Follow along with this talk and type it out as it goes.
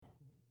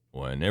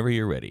Whenever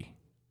you're ready.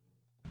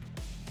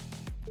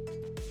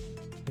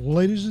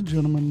 Ladies and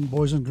gentlemen,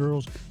 boys and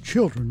girls,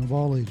 children of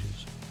all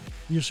ages,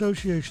 the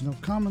Association of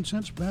Common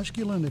Sense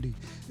Masculinity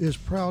is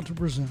proud to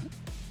present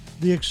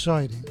the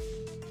exciting,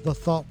 the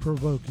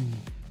thought-provoking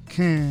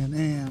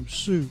Can-Am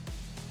Soup,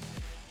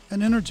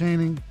 an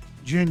entertaining,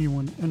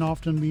 genuine, and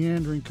often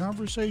meandering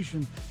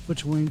conversation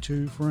between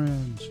two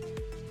friends.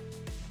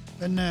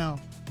 And now,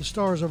 the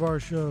stars of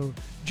our show,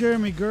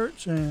 Jeremy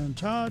Gertz and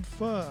Todd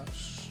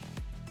Fuss.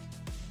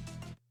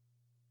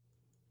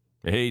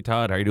 Hey,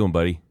 Todd. How you doing,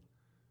 buddy?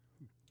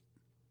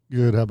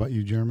 Good. How about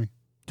you, Jeremy?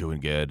 Doing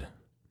good.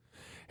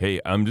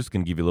 Hey, I'm just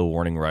going to give you a little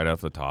warning right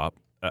off the top.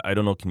 I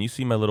don't know. Can you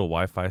see my little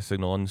Wi-Fi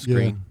signal on the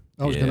screen?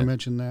 Yeah, I was going to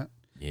mention that.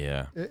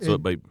 Yeah.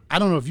 But I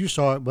don't know if you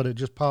saw it, but it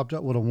just popped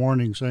up with a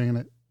warning saying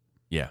that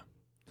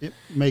it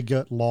may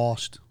get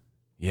lost.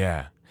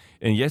 Yeah.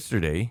 And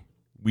yesterday,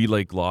 we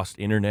lost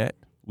internet.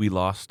 We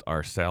lost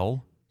our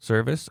cell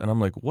service. And I'm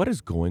like, what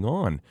is going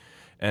on?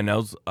 And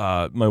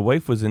my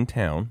wife was in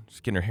town,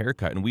 just getting her hair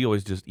cut, and we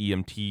always just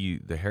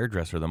EMT the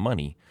hairdresser the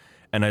money.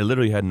 And I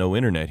literally had no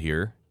internet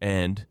here,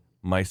 and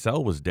my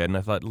cell was dead. And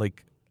I thought,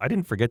 I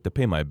didn't forget to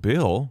pay my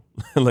bill.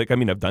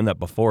 I've done that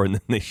before, and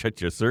then they shut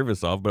your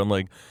service off. But I'm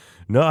like,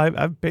 no,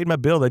 I've paid my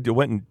bill. I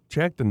went and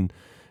checked, and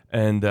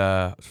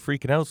I was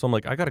freaking out. So I'm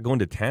like, I got to go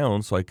into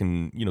town so I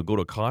can, go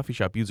to a coffee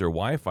shop, use their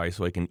Wi-Fi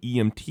so I can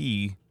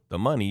EMT the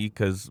money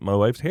because my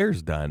wife's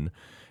hair's done.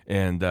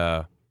 And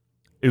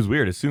it was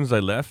weird. As soon as I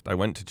left, I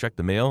went to check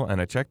the mail,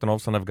 and I checked, and all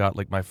of a sudden I've got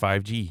my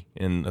 5G.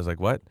 And I was like,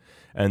 what?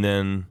 And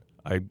then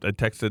I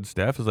texted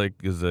Steph. I was like,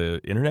 is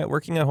the internet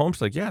working at home?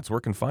 She's like, yeah, it's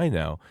working fine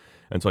now.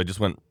 And so I just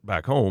went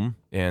back home,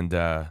 and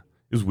it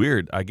was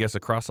weird. I guess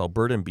across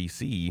Alberta and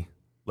BC,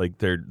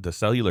 the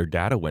cellular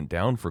data went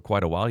down for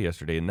quite a while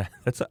yesterday, and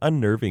that's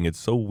unnerving. It's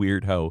so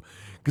weird how,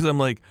 because I'm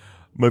like,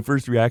 my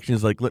first reaction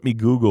is let me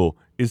Google,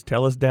 is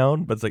TELUS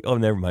down? But it's like, oh,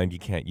 never mind, you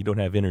can't. You don't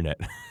have internet.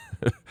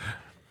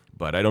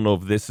 But I don't know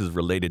if this is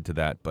related to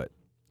that, but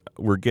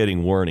we're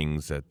getting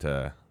warnings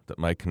that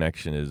my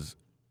connection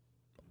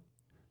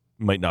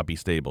might not be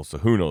stable. So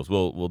who knows?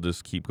 We'll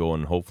just keep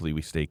going. Hopefully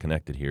we stay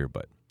connected here.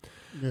 But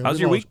how's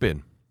your week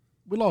been?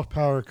 We lost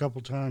power a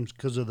couple times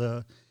because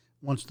of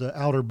once the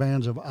outer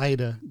bands of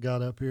Ida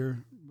got up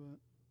here.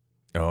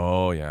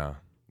 Oh yeah,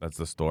 that's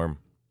the storm.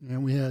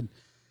 And we had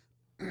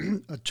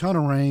a ton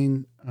of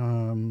rain.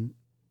 I'm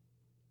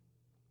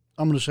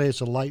going to say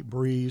it's a light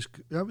breeze.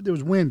 It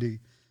was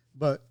windy,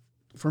 but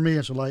for me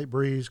it's a light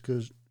breeze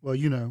because,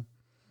 wind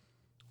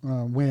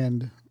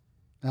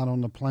out on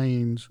the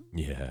plains.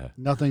 Yeah.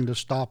 Nothing to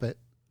stop it.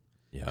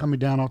 Yeah. Coming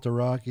down off the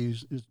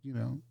Rockies is,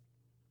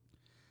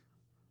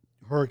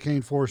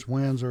 hurricane force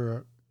winds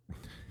are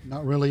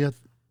not really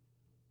nothing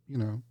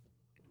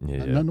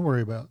to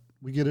worry about.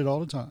 We get it all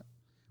the time.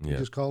 We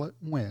just call it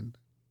wind.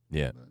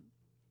 Yeah.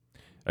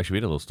 Actually, we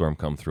had a little storm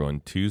come through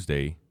on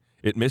Tuesday.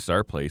 It missed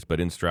our place, but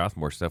in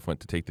Strathmore, Steph went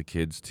to take the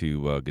kids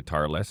to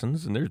guitar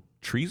lessons, and their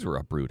trees were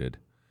uprooted.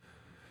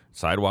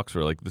 Sidewalks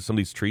were some of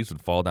these trees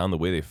would fall down the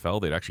way they fell.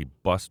 They'd actually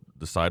bust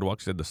the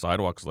sidewalks. They had the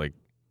sidewalks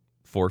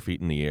 4 feet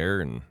in the air,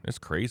 and it's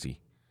crazy.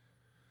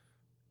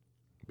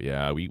 But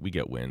yeah, we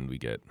get wind. We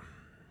get,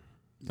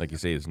 like you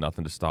say, there's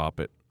nothing to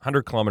stop it.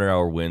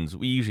 100-kilometer-hour winds,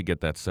 we usually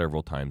get that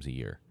several times a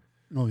year.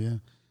 Oh, yeah.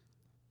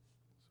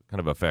 Kind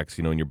of affects,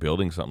 when you're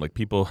building something.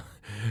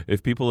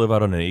 If people live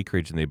out on an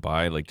acreage and they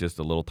buy just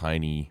a little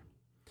tiny,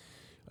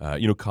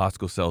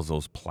 Costco sells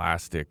those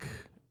plastic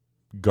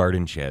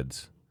garden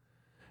sheds.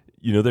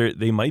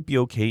 They might be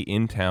okay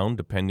in town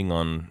depending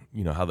on,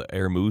 how the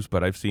air moves,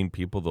 but I've seen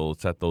people, they'll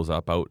set those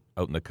up out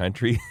in the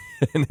country,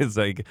 and it's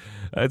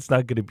it's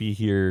not going to be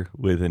here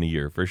within a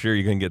year. For sure,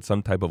 you're going to get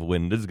some type of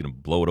wind. This is going to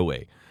blow it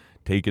away.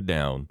 Take it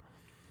down.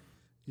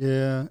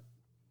 Yeah.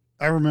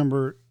 I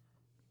remember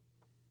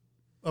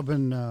up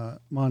in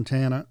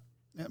Montana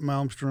at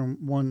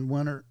Malmstrom one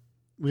winter,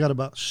 we got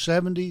about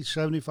 70,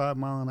 75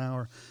 mile an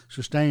hour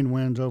sustained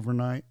winds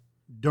overnight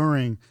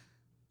during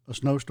a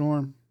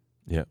snowstorm.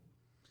 Yeah.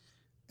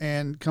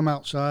 And come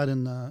outside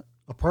in the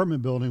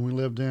apartment building we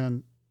lived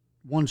in,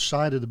 one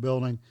side of the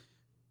building,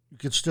 you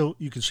could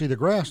see the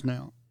grass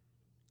now.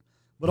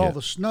 But all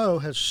the snow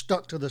has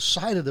stuck to the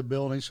side of the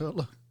building,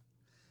 so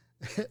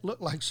it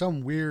looked like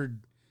some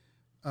weird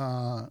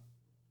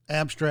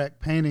abstract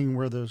painting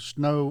where the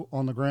snow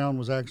on the ground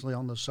was actually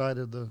on the side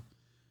of the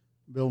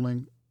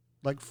building,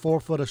 4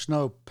 foot of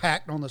snow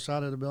packed on the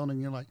side of the building.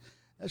 You're like,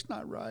 that's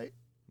not right.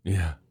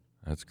 Yeah,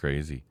 that's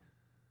crazy.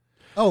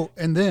 Oh,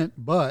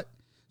 but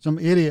some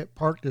idiot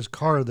parked his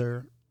car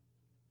there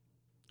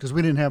because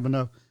we didn't have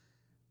enough.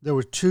 There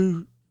were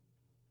 2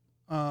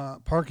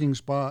 parking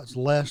spots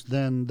less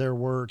than there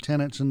were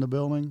tenants in the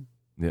building.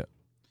 Yeah.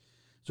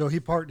 So he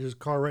parked his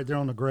car right there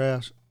on the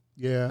grass.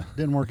 Yeah,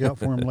 didn't work out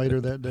for him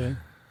later that day.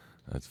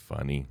 That's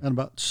funny. And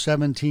about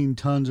 17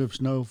 tons of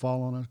snow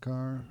fall on his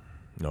car.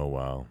 Oh,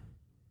 wow.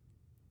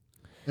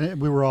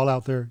 And we were all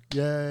out there.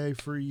 Yay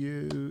for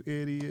you,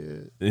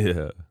 idiot.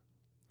 Yeah.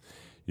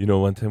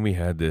 One time we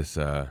had this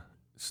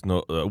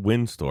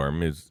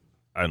windstorm.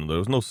 I don't know, there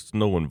was no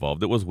snow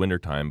involved. It was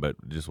wintertime, but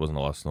it just wasn't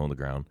a lot of snow on the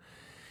ground.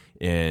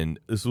 And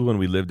this was when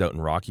we lived out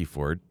in Rocky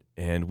Ford.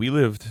 And we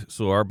lived,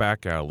 so our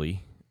back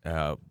alley,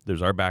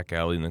 there's our back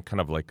alley and then kind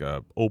of like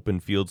a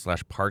open field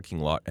 / parking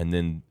lot, and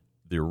then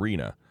the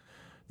arena,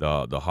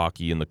 the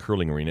hockey and the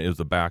curling arena. It was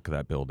the back of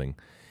that building.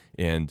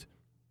 And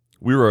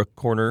we're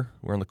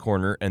on the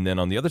corner, and then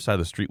on the other side of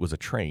the street was a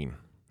train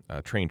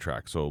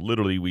track. So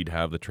literally we'd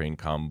have the train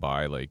come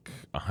by like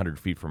 100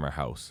 feet from our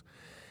house.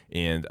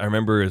 And I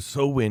remember it was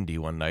so windy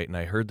one night, and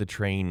I heard the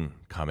train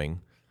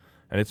coming,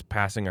 and it's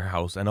passing our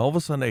house, and all of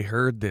a sudden I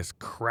heard this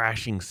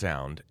crashing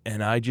sound,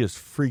 and I just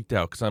freaked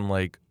out because I'm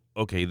like,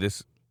 okay,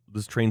 this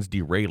train's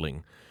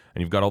derailing,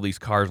 and you've got all these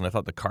cars, and I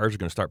thought the cars are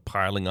going to start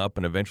piling up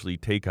and eventually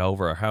take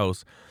over our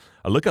house.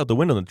 I look out the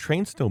window, and the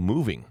train's still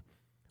moving,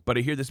 but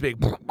I hear this big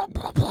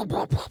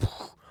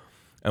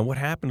and what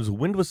happened is the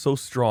wind was so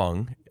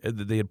strong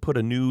that they had put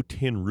a new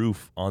tin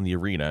roof on the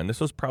arena, and this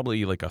was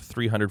probably like a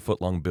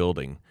 300-foot-long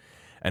building,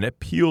 and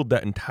it peeled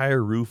that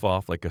entire roof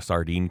off like a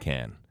sardine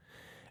can.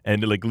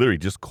 And it like literally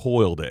just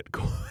coiled it,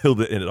 and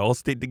it all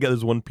stayed together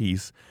as one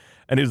piece.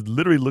 And it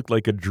literally looked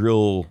like a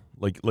drill,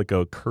 like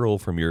a curl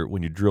from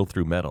when you drill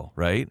through metal,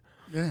 right?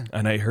 Yeah.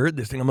 And I heard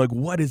this thing. I'm like,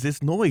 what is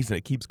this noise? And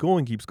it keeps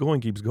going.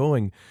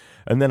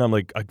 And then I'm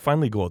like, I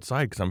finally go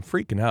outside because I'm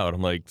freaking out.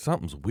 I'm like,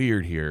 something's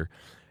weird here.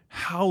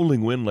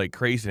 Howling wind like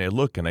crazy. And I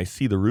look and I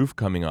see the roof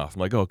coming off.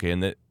 I'm like, okay.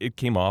 And it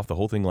came off. The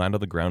whole thing landed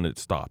on the ground and it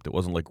stopped. It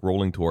wasn't like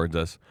rolling towards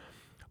us.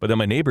 But then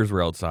my neighbors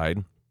were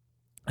outside.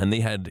 And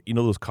they had,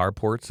 those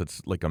carports that's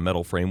like a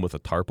metal frame with a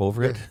tarp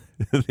over it?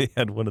 Yeah. They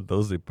had one of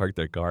those they parked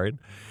their car in.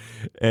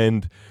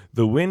 And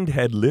the wind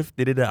had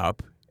lifted it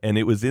up, and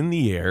it was in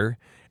the air,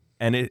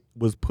 and it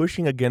was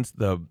pushing against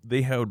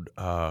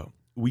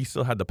we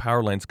still had the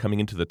power lines coming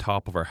into the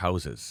top of our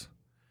houses,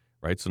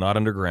 right? So not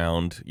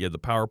underground. You had the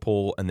power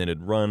pole, and then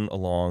it'd run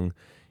along,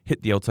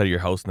 hit the outside of your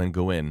house, and then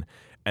go in.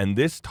 And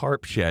this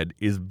tarp shed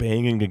is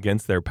banging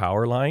against their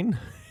power line,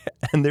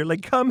 and they're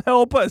like, come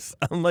help us.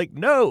 I'm like,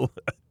 no.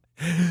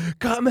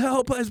 Come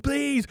help us,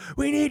 please.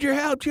 We need your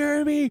help,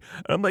 Jeremy.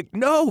 And I'm like,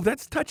 no,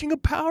 that's touching a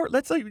power.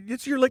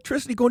 It's your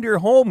electricity going to your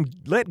home.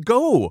 Let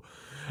go.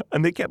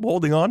 And they kept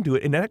holding on to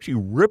it, and it actually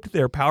ripped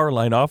their power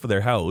line off of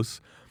their house.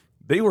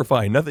 They were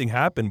fine. Nothing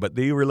happened, but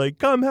they were like,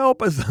 come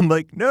help us. I'm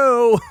like,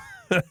 no.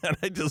 And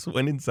I just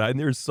went inside, and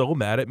they were so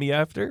mad at me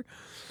after.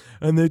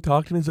 And they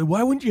talked to me and said,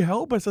 why wouldn't you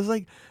help us? I was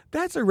like,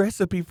 that's a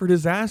recipe for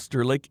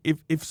disaster. Like,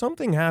 if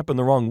something happened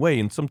the wrong way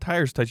and some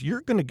tires touch,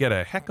 you're going to get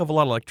a heck of a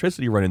lot of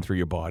electricity running through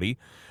your body.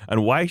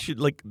 And why should,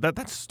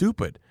 that's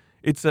stupid.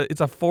 It's a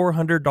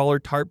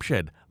 $400 tarp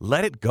shed.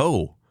 Let it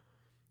go.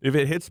 If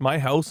it hits my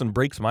house and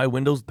breaks my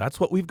windows, that's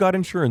what we've got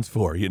insurance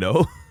for,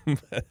 I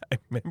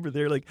remember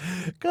they're like,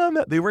 come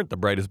help. They weren't the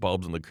brightest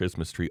bulbs on the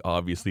Christmas tree,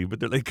 obviously, but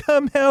they're like,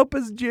 come help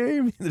us,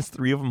 Jeremy. There's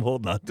 3 of them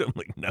holding on to them. I'm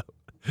like, no.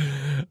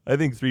 I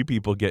think 3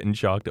 people getting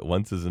shocked at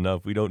once is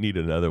enough. We don't need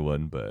another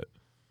one, but.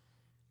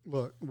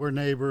 Look, we're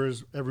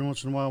neighbors. Every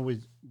once in a while we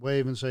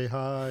wave and say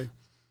hi.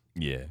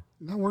 Yeah.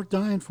 Not worth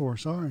dying for.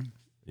 Sorry.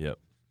 Yep.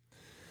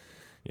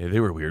 Yeah, they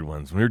were weird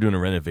ones. When we were doing a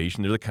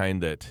renovation, they're the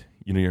kind that,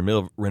 you're in the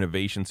middle of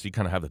renovation, so you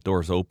kind of have the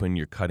doors open,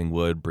 you're cutting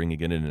wood, bringing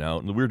it in and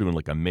out. And we were doing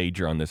like a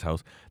major on this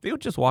house. They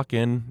would just walk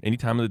in any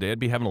time of the day. I'd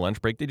be having a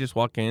lunch break. They just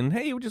walk in.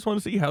 Hey, we just want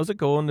to see how's it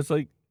going. It's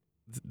like,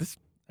 this.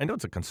 I know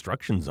it's a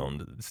construction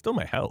zone. It's still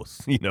my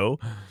house,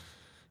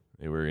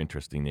 They were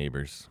interesting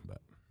neighbors,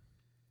 but.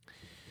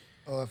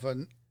 Oh,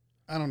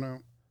 I don't know.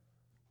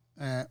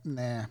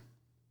 Nah.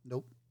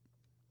 Nope.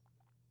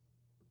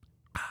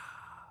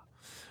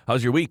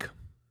 How's your week?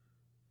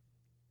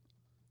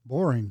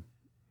 Boring.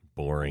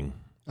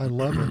 I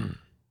love it.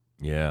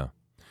 Yeah.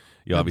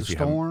 You had obviously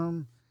the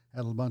storm,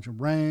 had a bunch of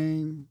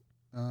rain.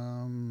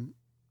 I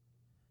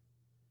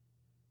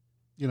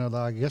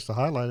guess the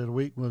highlight of the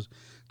week was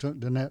took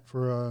Danette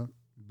for a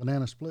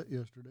banana split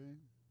yesterday.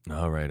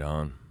 Oh, right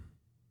on.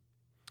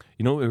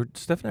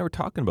 Steph and I were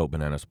talking about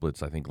banana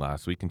splits, I think,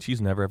 last week, and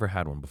she's never, ever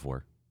had one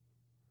before.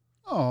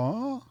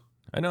 Aw.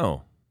 I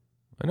know.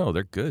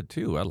 They're good,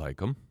 too. I like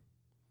them.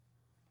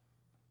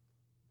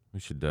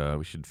 We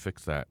should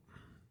fix that.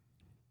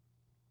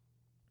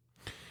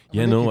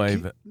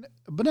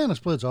 Banana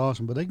split's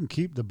awesome, but they can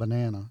keep the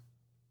banana.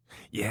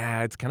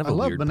 Yeah, it's kind of a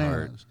weird part. I love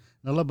bananas.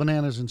 I love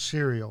bananas in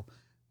cereal.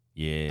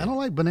 Yeah. I don't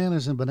like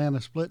bananas in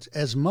banana splits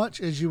as much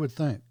as you would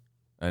think.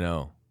 I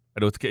know.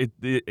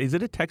 Is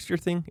it a texture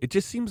thing? It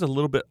just seems a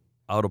little bit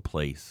out of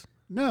place.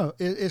 No,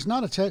 it's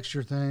not a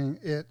texture thing.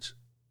 It's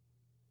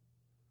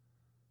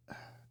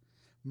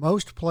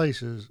most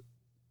places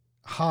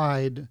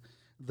hide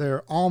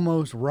their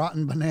almost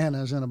rotten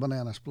bananas in a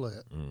banana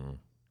split,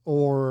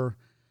 or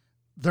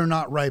they're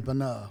not ripe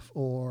enough,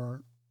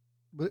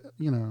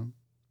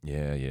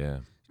 Yeah.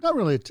 Not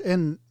really.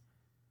 And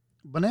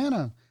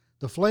banana,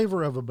 the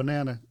flavor of a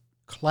banana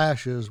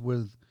clashes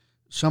with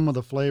some of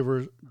the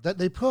flavors that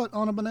they put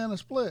on a banana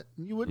split.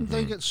 You wouldn't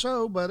think it's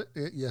so, but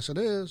yes, it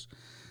is.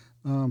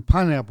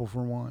 Pineapple,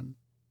 for one.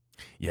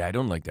 Yeah, I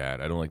don't like that.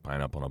 I don't like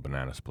pineapple on a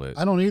banana split.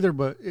 I don't either,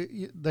 but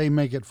they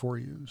make it for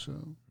you.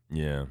 So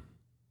yeah.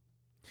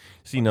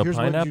 See, now Here's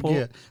pineapple. what you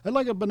get. I'd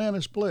like a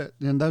banana split,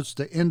 and that's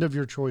the end of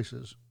your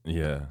choices.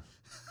 Yeah.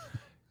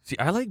 See,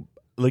 I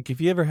like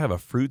if you ever have a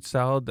fruit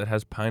salad that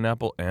has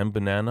pineapple and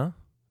banana,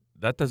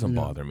 that doesn't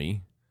Yeah. bother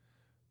me.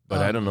 But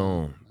Oh, I don't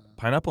no. know.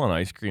 Pineapple on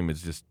ice cream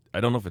is just,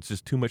 I don't know if it's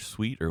just too much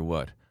sweet or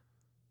what.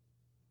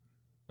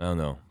 I don't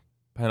know.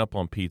 Pineapple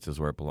on pizza is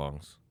where it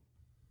belongs.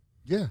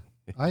 Yeah,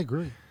 I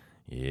agree.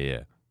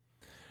 Yeah.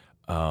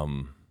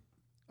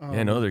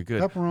 Yeah, no, they're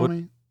good. What-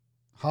 Pepperoni,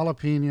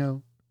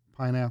 jalapeno,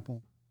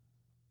 pineapple.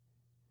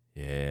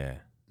 Yeah.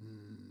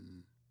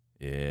 Mm.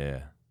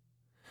 Yeah.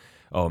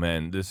 Oh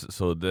man,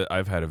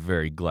 I've had a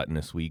very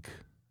gluttonous week.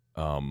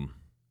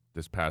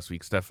 This past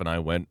week, Steph and I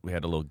we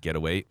had a little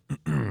getaway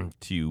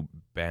to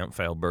Banff,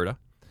 Alberta.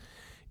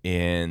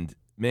 And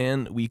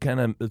man,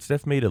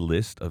 Steph made a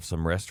list of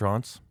some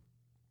restaurants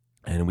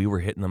and we were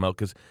hitting them out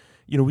because,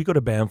 we go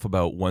to Banff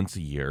about once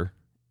a year.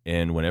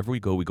 And whenever we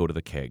go to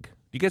the Keg.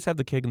 Do you guys have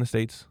the Keg in the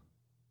States?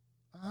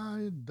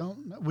 I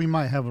don't know. We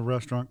might have a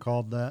restaurant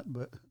called that,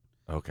 but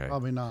Okay.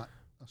 probably not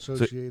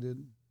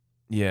associated.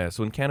 Yeah,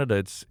 so in Canada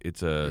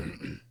it's a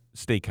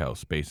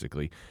steakhouse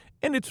basically.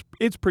 And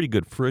it's pretty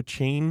good for a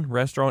chain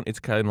restaurant. It's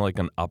kind of like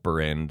an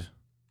upper end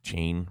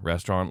chain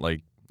restaurant,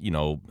 like,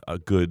 a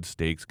good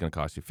steak's going to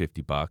cost you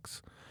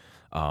 $50.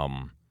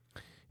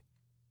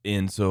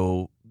 And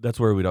so that's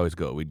where we'd always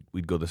go.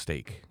 We'd go to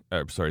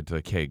to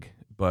the Keg.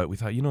 But we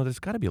thought, there's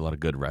got to be a lot of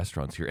good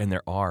restaurants here, and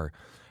there are.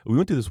 We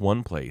went to this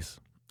one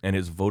place, and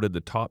it's voted the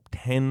top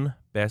 10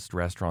 best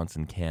restaurants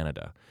in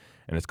Canada,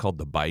 and it's called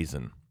the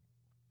Bison.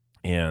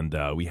 And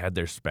we had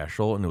their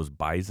special, and it was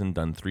bison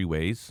done 3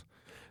 ways.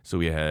 So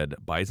we had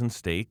bison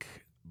steak,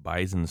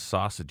 bison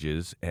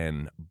sausages,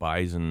 and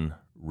bison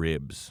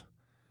ribs.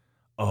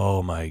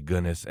 Oh, my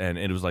goodness. And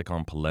it was like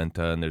on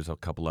polenta, and there's a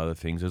couple other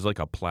things. It was like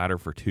a platter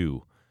for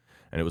 2,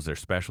 and it was their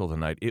special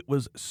tonight. It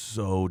was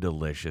so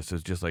delicious. It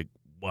was just like,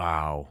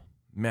 wow.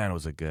 Man,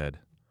 was it good.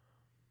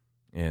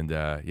 And,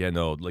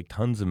 like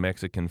tons of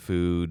Mexican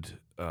food.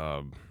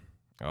 It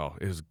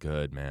was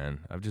good,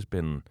 man. I've just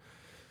been,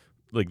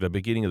 like, the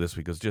beginning of this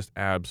week was just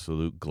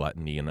absolute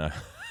gluttony, and I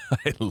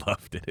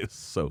loved it. It was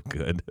so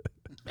good.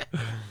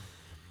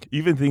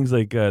 Even things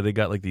like they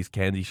got, like, these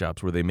candy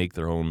shops where they make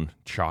their own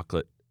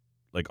chocolate,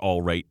 like,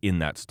 all right in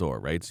that store,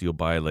 right? So you'll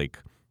buy, like,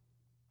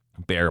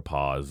 Bear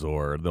Paws,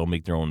 or they'll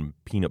make their own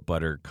peanut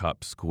butter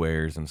cup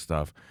squares and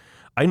stuff.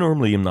 I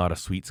normally am not a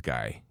sweets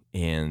guy,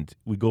 and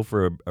we go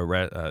for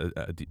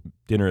a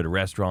dinner at a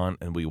restaurant,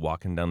 and we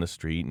walking down the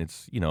street, and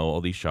it's, all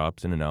these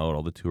shops in and out,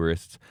 all the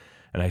tourists,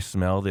 and I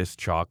smell this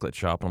chocolate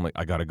shop, and I'm like,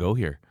 I gotta go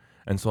here.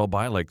 And so I'll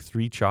buy like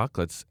 3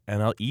 chocolates,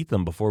 and I'll eat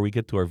them before we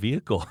get to our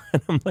vehicle.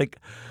 And I'm like,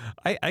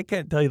 I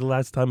can't tell you the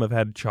last time I've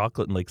had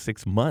chocolate in like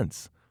 6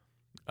 months.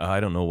 I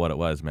don't know what it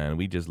was, man.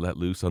 We just let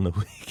loose on the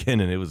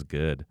weekend, and it was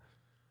good.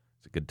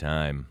 It's a good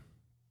time.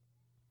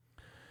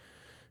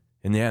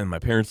 And yeah, my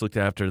parents looked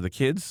after the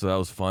kids, so that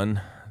was fun.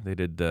 They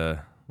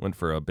went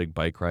for a big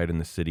bike ride in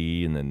the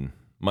city, and then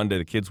Monday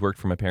the kids worked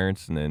for my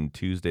parents, and then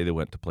Tuesday they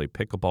went to play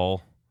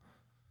pickleball.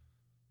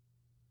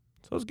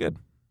 So it was good.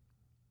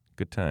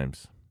 Good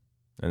times.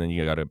 And then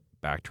you got it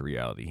back to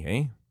reality,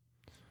 eh?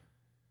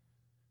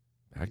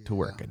 Back to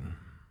working.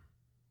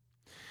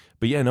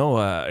 But yeah,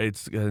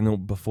 no,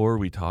 before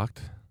we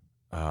talked,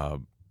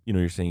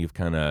 you're saying you've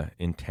kind of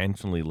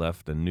intentionally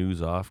left the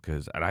news off,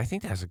 and I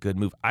think that's a good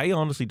move. I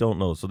honestly don't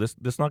know. So this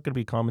not going to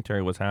be commentary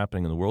on what's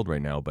happening in the world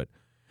right now, but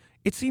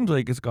it seems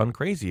like it's gone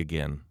crazy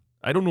again.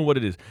 I don't know what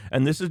it is.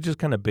 And this is just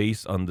kind of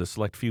based on the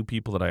select few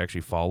people that I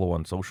actually follow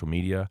on social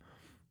media.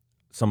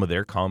 Some of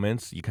their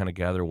comments, you kind of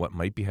gather what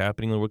might be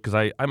happening in the world,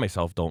 because I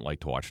myself don't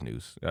like to watch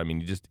news. I mean,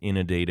 you're just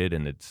inundated,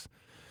 and it's,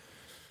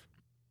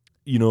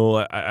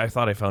 I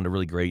thought I found a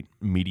really great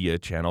media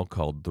channel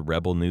called The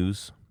Rebel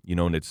News,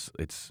 and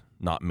it's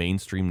not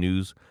mainstream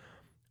news,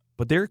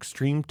 but they're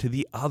extreme to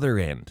the other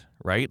end,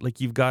 right?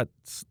 Like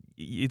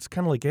it's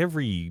kind of like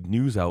every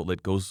news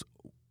outlet goes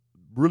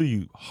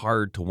really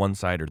hard to one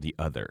side or the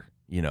other,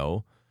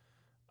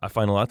 I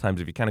find a lot of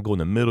times if you kind of go in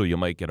the middle, you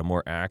might get a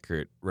more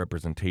accurate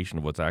representation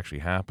of what's actually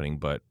happening.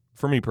 But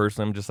for me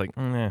personally, I'm just like,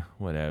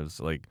 whatever.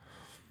 Like,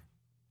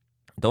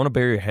 don't want to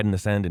bury your head in the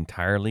sand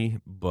entirely,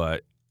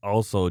 but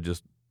also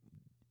just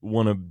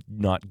want to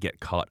not get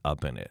caught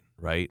up in it,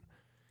 right?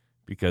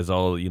 Because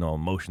all,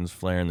 emotions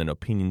flare, and then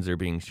opinions are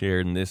being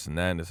shared and this and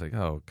that. And it's like,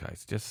 oh,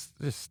 guys, just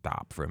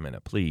stop for a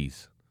minute,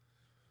 please.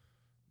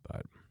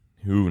 But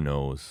who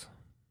knows?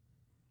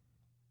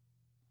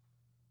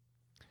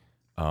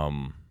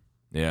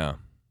 Yeah.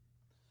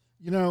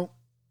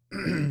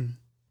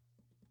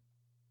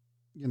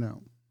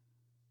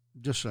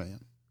 Just saying.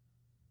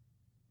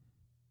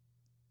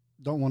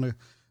 Don't want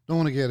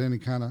to get any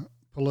kind of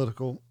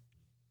political,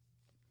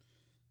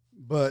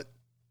 but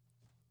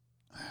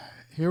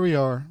here we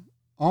are,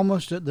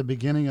 almost at the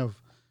beginning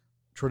of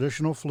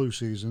traditional flu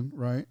season,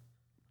 right?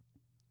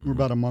 We're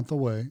about a month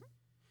away.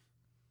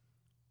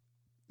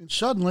 And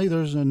suddenly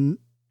there's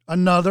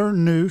another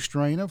new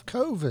strain of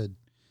COVID.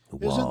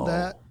 Whoa. Isn't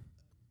that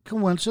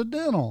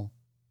coincidental?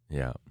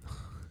 Yeah.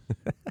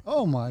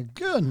 Oh, my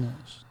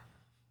goodness.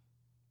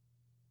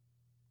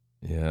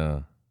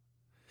 Yeah.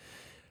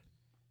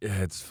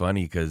 Yeah, it's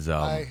funny because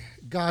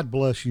God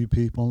bless you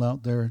people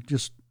out there.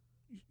 Just,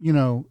 you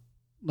know,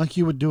 like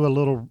you would do a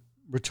little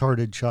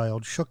retarded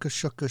child, shooka,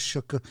 shooka,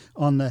 shooka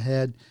on the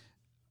head,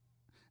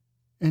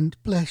 and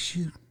bless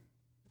you.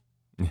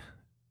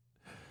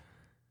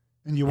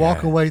 And you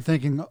walk yeah, away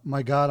thinking, "Oh,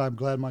 my God, I'm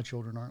glad my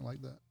children aren't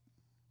like that."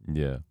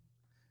 yeah.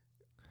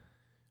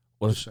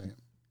 Well, Just it saying.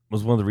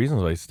 was one of the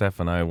reasons why Steph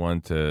and I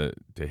wanted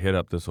to hit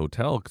up this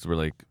hotel because we're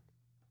like,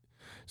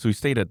 so we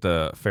stayed at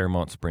the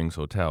Fairmont Springs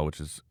Hotel, which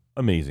is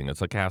amazing.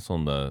 It's a castle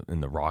in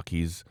the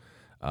Rockies.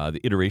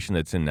 The iteration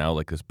that's in now,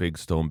 like this big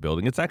stone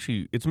building,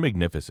 it's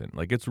magnificent.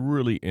 Like it's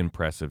really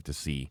impressive to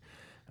see.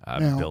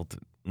 Now, Built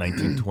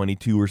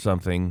 1922 or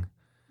something.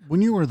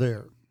 when you were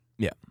there,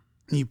 Yeah.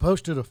 you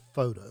posted a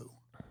photo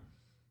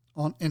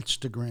on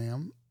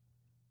Instagram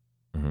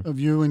Mhm. of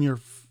you in your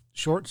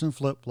shorts and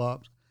flip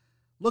flops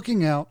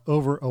looking out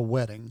over a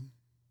wedding.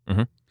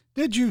 Mhm.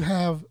 Did you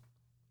have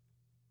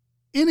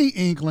any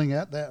inkling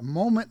at that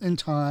moment in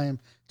time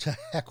to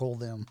heckle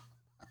them?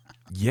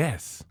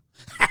 Yes.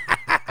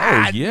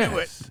 Oh,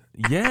 yes.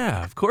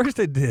 Yeah, of course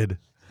I did.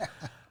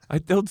 I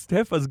told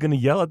Steph I was going to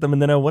yell at them,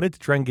 and then I wanted to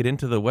try and get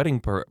into the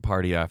wedding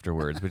party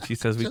afterwards, but she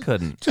says we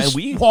couldn't. Just And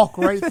we walk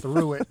right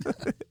through it.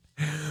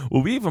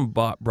 well, we even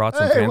brought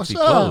some Hey, fancy what's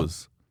up?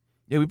 clothes.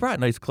 Yeah, we brought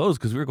nice clothes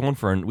because we were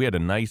going we had a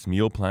nice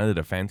meal planned at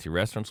a fancy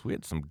restaurant, so we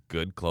had some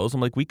good clothes. I'm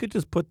like, we could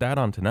just put that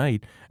on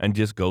tonight and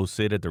just go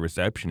sit at the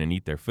reception and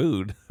eat their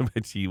food,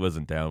 but she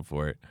wasn't down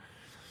for it.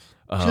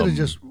 Should have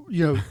just,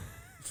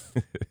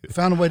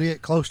 found a way to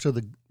get close to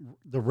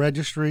the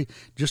registry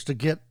just to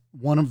get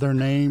one of their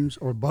names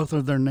or both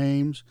of their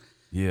names,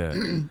 Yeah.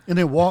 and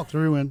then walk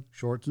through in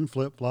shorts and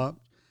flip flops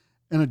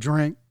and a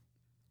drink,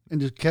 and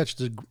just catch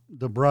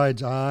the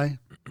bride's eye.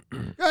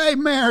 Hey,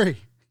 Mary,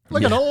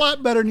 looking a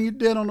lot better than you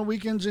did on the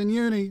weekends in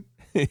uni.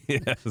 Yeah,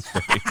 that's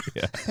right.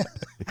 Yeah.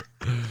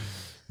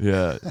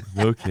 Yeah,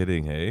 no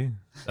kidding, hey?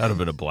 That'd have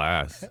been a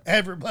blast.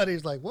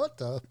 Everybody's like, "What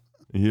the?"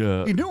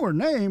 Yeah. He knew her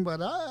name,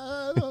 but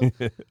I don't,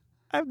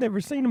 I've never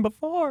seen him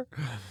before.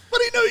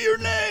 but he knew your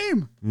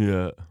name.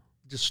 Yeah,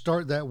 Just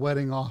start that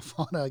wedding off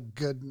on a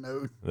good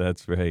note.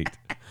 that's right.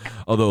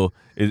 Although,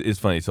 it's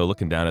funny. So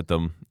looking down at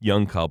them,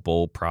 young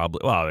couple,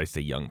 probably, well, I say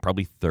young,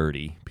 probably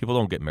 30. People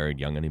don't get married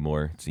young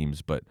anymore, it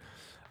seems, but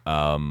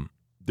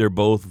they're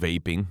both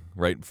vaping,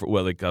 right?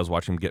 Like I was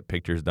watching them get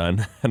pictures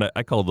done, and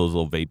I call those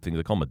little vape things,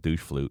 I call them a douche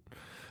flute.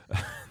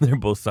 They're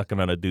both sucking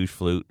on a douche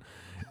flute.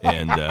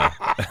 And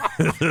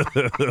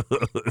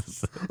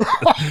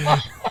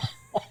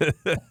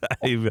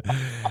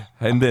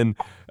and then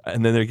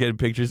they're getting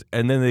pictures,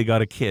 and then they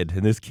got a kid,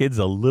 and this kid's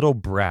a little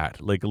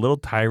brat, like a little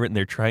tyrant.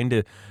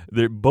 And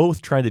they're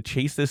both trying to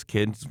chase this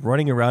kid,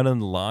 running around on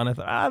the lawn. I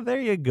thought, there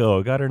you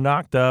go, got her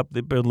knocked up.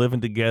 They've been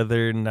living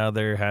together, and now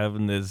they're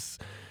having this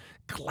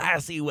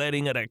classy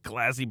wedding at a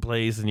classy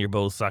place, and you're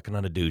both sucking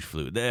on a douche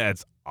flute.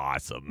 That's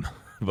awesome.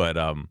 But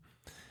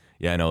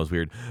yeah, I know it's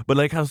weird. But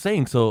like I was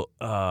saying, so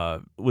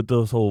with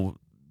those whole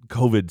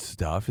COVID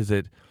stuff, is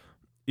it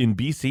in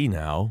BC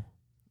now,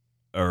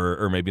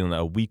 or maybe in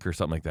a week or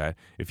something like that,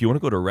 if you want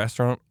to go to a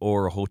restaurant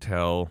or a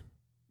hotel,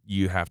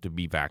 you have to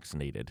be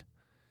vaccinated.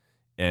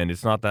 And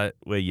it's not that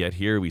way yet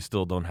here. We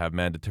still don't have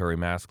mandatory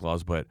mask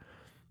laws, but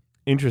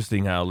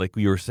interesting how, like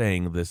we were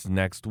saying, this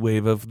next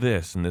wave of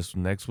this and this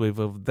next wave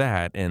of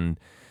that. And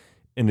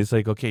it's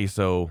like, okay,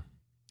 so,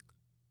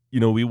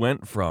 we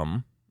went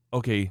from,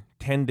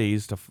 10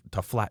 days to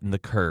flatten the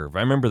curve. I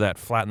remember that,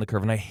 flatten the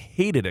curve, and I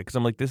hated it because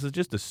I'm like, this is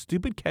just a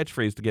stupid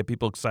catchphrase to get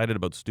people excited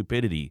about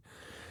stupidity.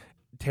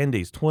 10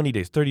 days, 20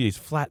 days, 30 days,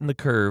 flatten the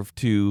curve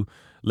to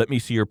let me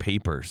see your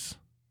papers.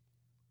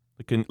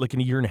 Like in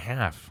a year and a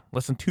half,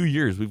 less than 2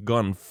 years, we've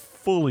gone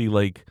fully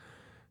like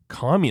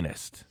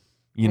communist,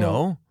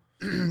 know?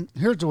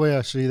 Here's the way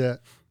I see that,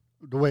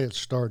 the way it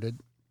started.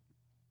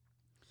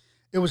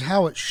 It was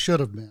how it should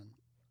have been.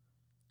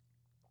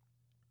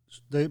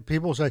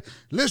 People say,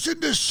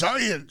 listen to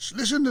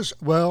science,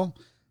 well,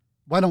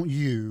 why don't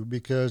you?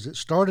 Because it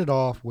started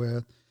off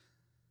with,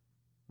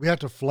 we have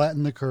to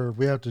flatten the curve.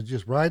 We have to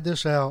just ride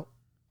this out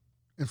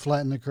and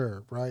flatten the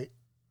curve, right?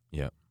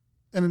 Yeah.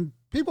 And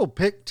people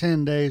pick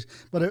 10 days,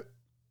 but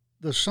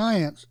the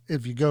science,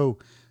 if you go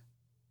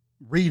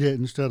read it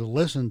instead of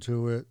listen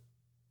to it,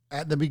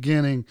 at the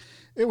beginning,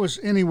 it was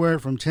anywhere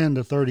from 10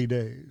 to 30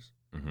 days.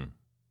 Mm-hmm.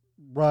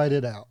 Ride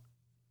it out.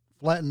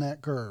 Flatten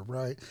that curve,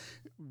 right?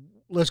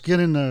 Let's get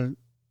into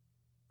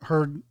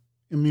herd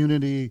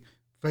immunity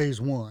phase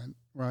 1,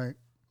 right?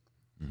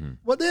 Mm-hmm.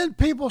 But then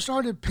people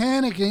started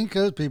panicking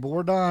because people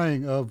were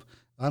dying of,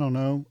 I don't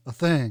know, a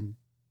thing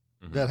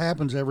that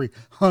happens every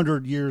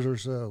 100 years or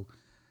so.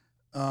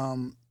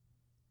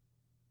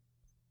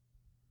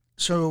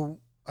 So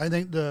I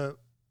think the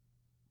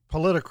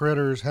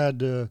politicrators had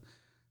to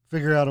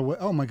figure out a way.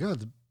 Oh my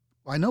God,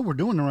 I know we're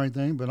doing the right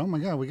thing, but oh my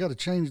God, we got to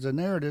change the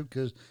narrative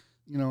because,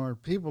 our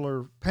people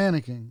are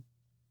panicking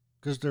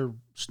because they're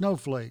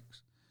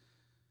snowflakes.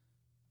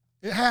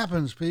 It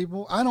happens,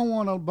 people. I don't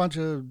want a bunch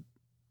of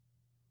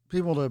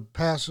people to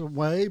pass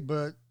away,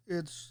 but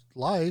it's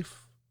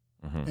life.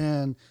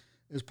 And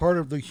as part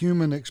of the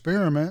human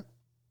experiment,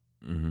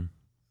 Mm-hmm.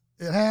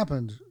 it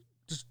happens.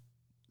 Just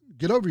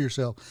get over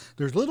yourself.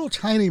 There's little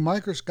tiny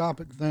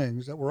microscopic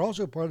things that were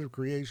also part of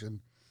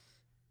creation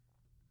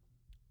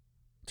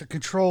to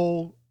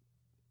control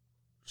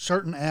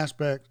certain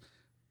aspects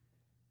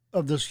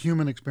of this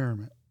human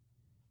experiment.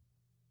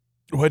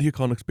 Why do you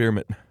call an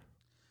experiment?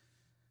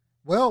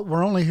 Well,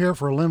 we're only here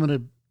for a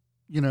limited,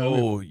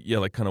 Oh, yeah,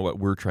 like kind of what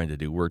we're trying to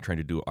do. We're trying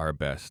to do our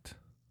best.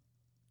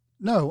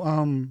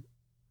 No,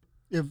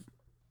 if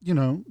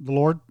the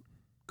Lord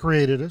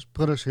created us,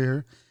 put us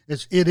here,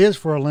 it is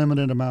for a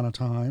limited amount of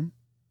time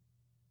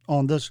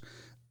on this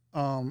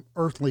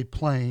earthly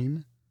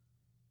plane.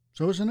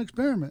 So it's an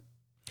experiment.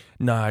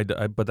 No,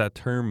 but that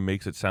term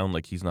makes it sound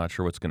like he's not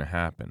sure what's going to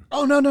happen.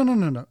 Oh no.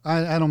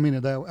 I don't mean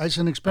it that way. It's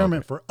an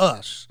experiment for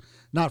us,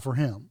 not for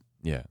him.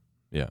 Yeah.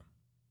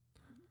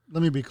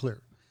 Let me be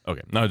clear.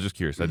 Okay. No, I was just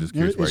curious. I just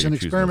curious why It's you're an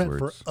choosing those experiment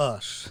for words.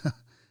 us,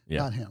 Yeah.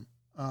 not him.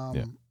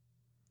 Yeah.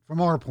 From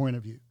our point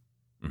of view,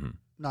 Mm-hmm.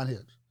 not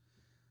his.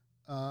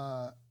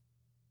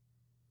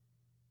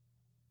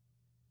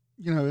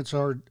 It's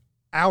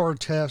our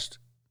test.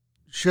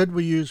 Should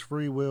we use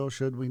free will?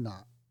 Should we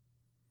not?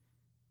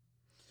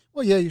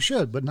 Well, yeah, you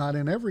should, but not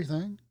in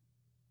everything.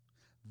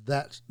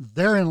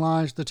 Therein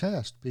lies the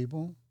test,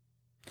 people.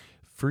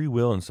 Free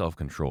will and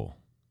self-control.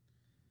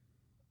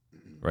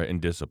 Right,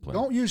 and discipline.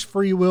 Don't use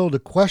free will to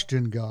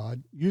question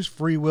God. Use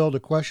free will to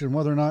question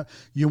whether or not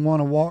you want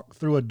to walk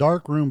through a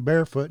dark room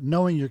barefoot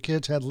knowing your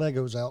kids had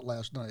Legos out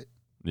last night.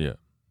 Yeah.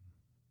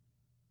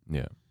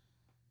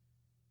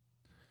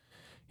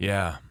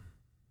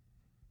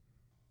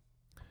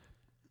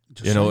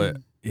 Just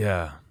saying.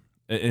 Yeah.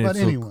 And But it's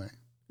anyway.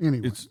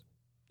 It's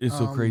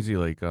so crazy.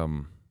 Like,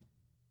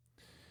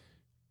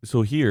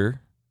 so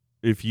here,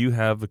 if you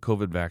have the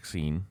COVID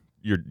vaccine,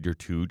 your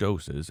 2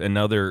 doses, and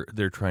now they're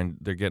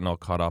getting all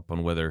caught up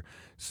on whether,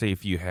 say,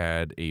 if you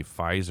had a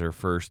Pfizer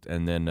first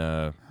and then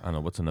I don't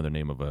know what's another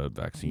name of a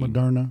vaccine.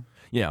 Moderna.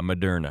 Yeah,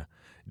 Moderna.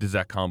 Does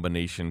that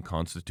combination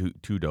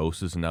constitute 2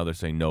 doses? And now they're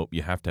saying nope,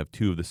 you have to have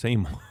 2 of the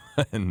same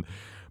one.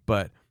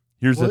 But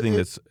here's the thing: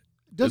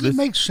 does it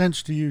make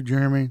sense to you,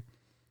 Jeremy?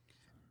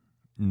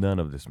 None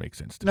of this makes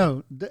sense to me.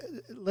 No,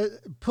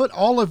 put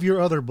all of your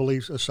other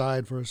beliefs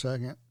aside for a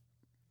second,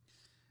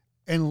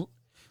 and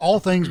all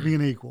things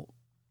being equal,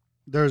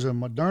 there's a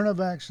Moderna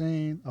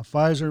vaccine, a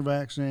Pfizer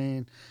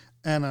vaccine,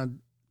 and a,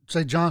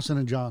 say,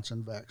 Johnson &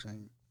 Johnson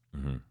vaccine.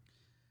 Mm-hmm.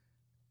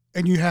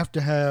 And you have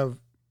to have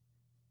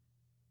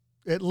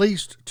at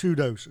least 2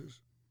 doses.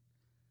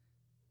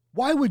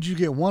 Why would you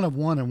get one of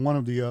one and one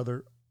of the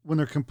other when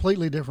they're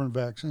completely different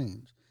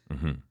vaccines?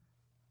 Mm-hmm.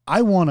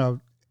 I want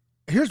to,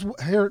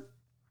 here,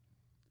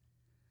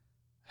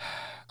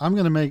 I'm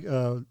going to make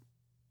a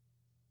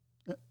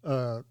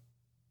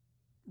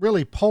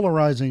really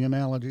polarizing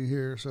analogy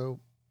here, so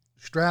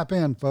strap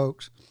in,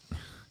 folks.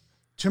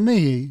 To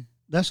me,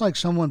 that's like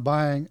someone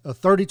buying a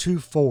 32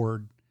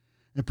 Ford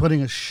and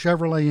putting a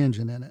Chevrolet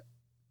engine in it.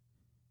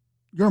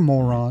 You're a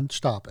moron.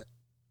 Stop it.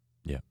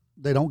 Yeah.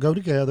 They don't go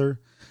together.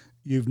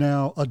 You've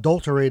now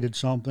adulterated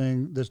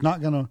something that's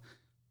not going to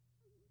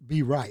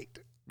be right.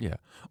 Yeah.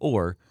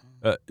 Or,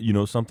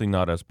 something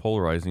not as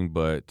polarizing,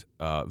 but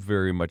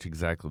very much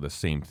exactly the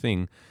same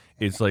thing.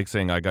 It's like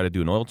saying I got to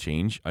do an oil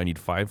change. I need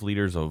 5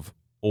 liters of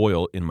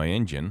oil in my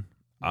engine.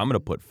 I'm going to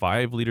put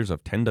 5 liters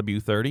of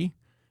 10W30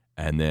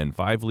 and then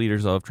 5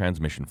 liters of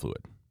transmission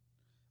fluid.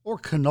 Or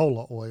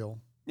canola oil.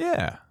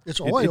 Yeah.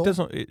 It's oil.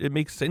 It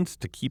makes sense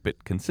to keep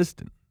it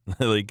consistent.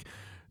 Like,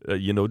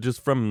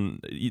 just from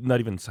not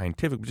even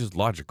scientific, but just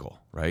logical,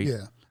 right?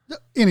 Yeah.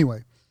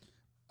 Anyway,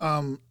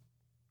 and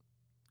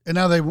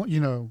now they want,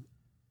 no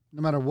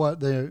matter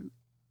what,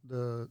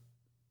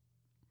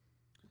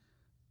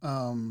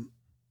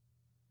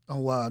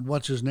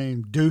 what's his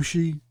name?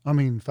 Fauci,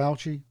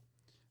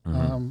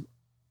 Mm-hmm.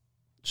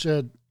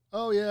 said,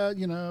 oh yeah,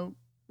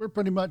 we're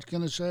pretty much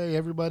going to say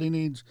everybody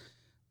needs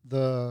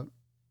the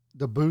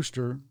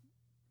booster.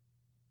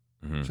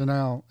 Mm-hmm. So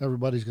now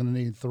everybody's going to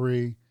need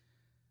 3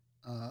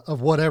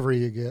 of whatever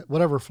you get,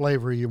 whatever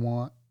flavor you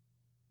want.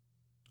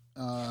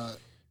 That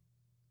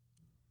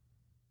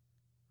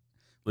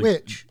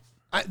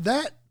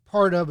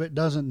part of it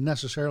doesn't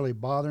necessarily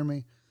bother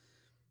me.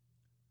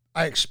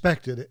 I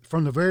expected it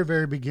from the very,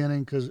 very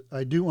beginning because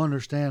I do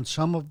understand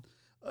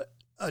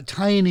a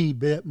tiny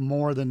bit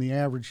more than the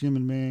average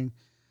human being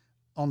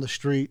on the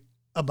street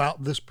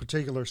about this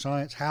particular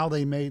science, how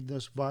they made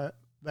this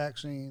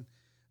vaccine,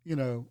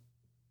 the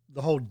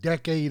whole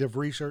decade of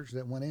research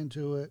that went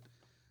into it.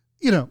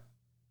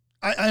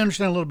 I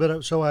understand a little bit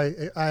of, so I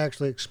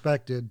actually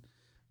expected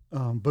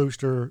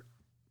booster,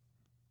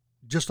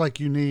 just like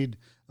you need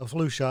a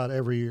flu shot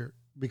every year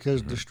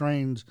because the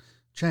strains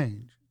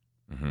change.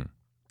 Mm-hmm.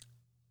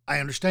 I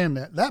understand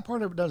that. That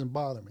part of it doesn't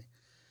bother me.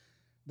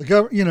 The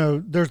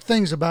government, there's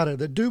things about it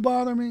that do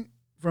bother me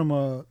from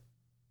a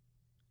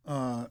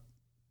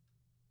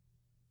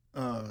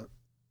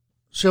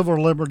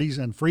civil liberties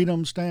and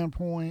freedom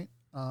standpoint,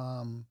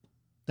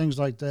 things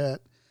like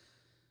that.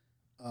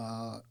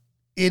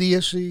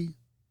 Idiocy,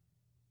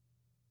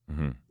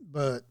 Hmm.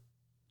 But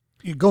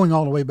going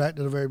all the way back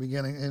to the very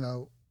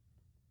beginning,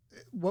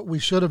 what we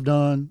should have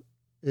done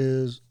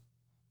is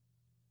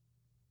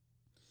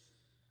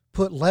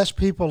put less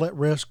people at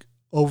risk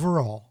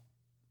overall,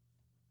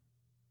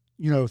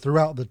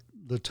 throughout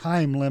the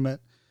time limit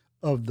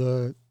of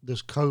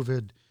this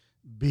COVID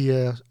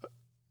BS.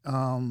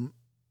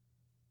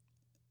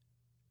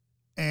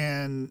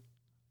 And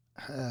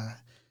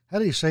how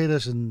do you say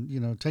this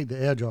and, take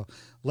the edge off?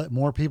 Let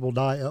more people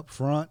die up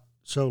front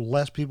so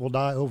less people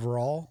die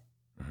overall?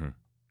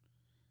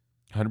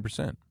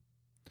 100%.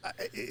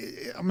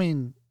 I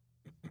mean,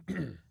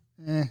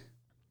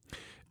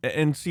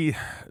 And see,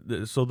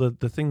 so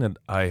the thing that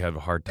I have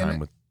a hard time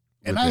with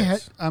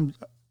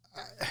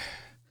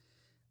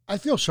I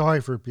feel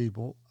sorry for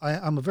people.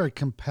 I'm a very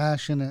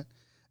compassionate,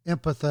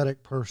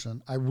 empathetic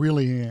person. I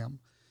really am.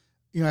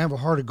 I have a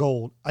heart of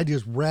gold. I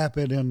just wrap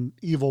it in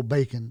evil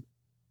bacon,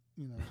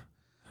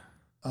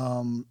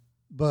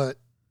 But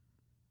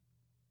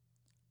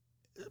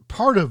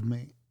part of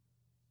me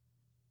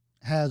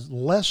has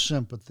less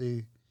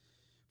sympathy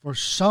for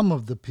some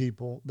of the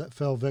people that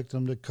fell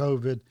victim to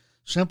COVID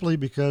simply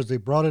because they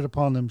brought it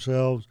upon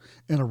themselves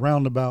in a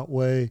roundabout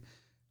way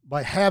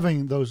by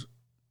having those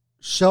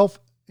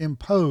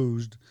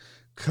self-imposed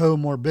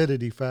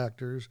comorbidity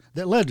factors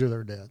that led to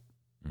their death.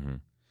 Mm-hmm.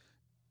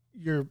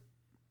 You're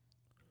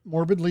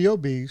morbidly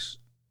obese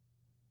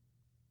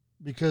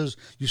because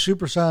you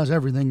supersize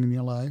everything in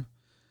your life.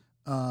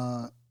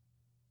 And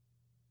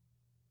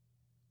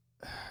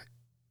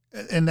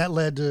that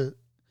led to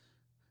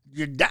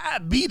your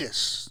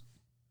diabetes.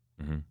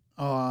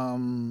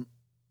 Mm-hmm.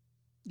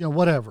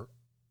 Whatever.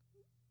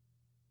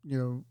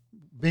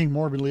 Being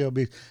morbidly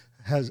obese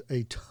has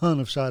a ton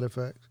of side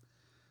effects.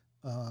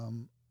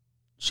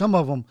 Some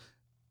of them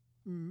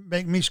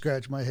make me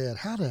scratch my head.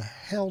 How the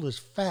hell does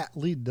fat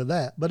lead to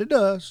that? But it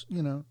does,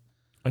 And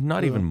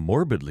not even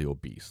morbidly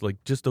obese,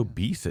 like just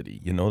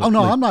obesity, Oh,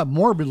 no, I'm not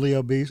morbidly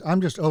obese.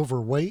 I'm just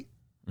overweight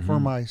for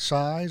Mm-hmm. my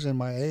size and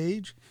my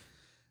age.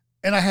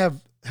 And I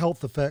have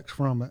health effects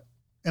from it.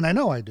 And I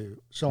know I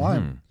do. So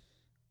I'm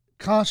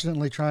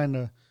constantly trying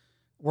to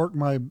work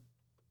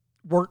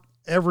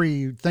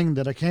everything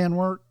that I can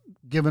work,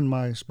 given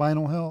my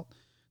spinal health,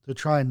 to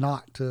try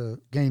not to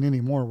gain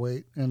any more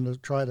weight and to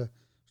try to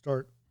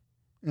start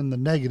in the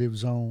negative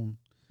zone.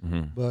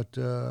 Mm-hmm. But,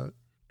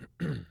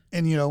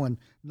 and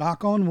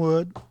knock on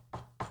wood,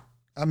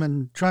 I've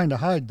been trying to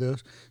hide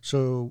this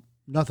so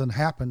nothing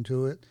happened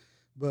to it.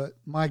 But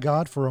my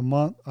God, for a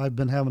month, I've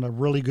been having a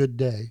really good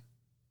day.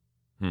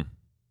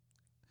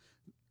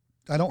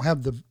 I don't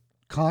have the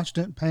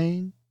constant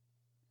pain.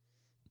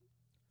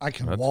 I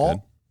can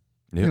walk.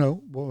 Good. Yeah.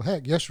 Well,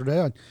 heck,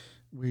 yesterday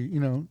we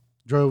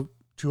drove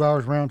 2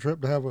 hours round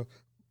trip to have a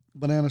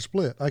banana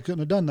split. I couldn't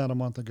have done that a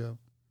month ago.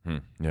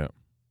 Yeah.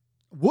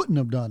 Wouldn't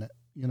have done it,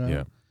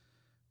 Yeah.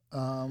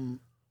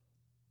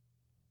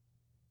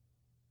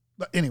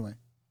 But anyway.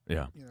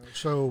 Yeah.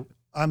 So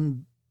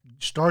I'm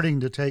starting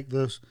to take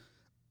this,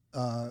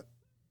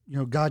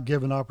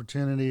 God-given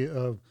opportunity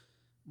of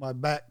my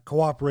back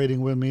cooperating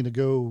with me to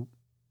go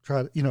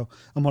try to,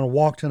 I'm going to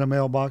walk to the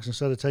mailbox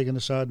instead of taking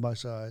the side by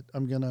side.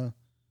 I'm going to,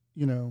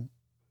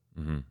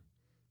 Mm-hmm.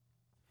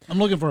 I'm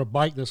looking for a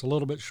bike that's a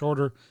little bit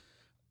shorter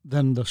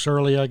than the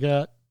Surly I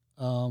got.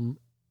 I'm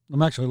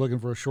actually looking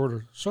for a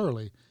shorter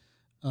Surly.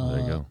 There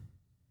you go.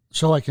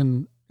 So I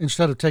can,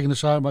 instead of taking the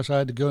side by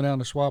side, to go down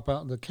to swap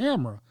out the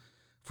camera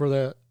for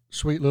that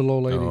sweet little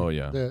old lady. Oh,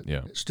 yeah.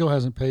 That still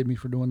hasn't paid me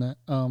for doing that.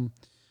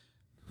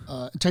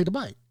 Take the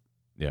bike.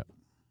 Yeah.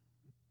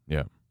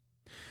 Yeah.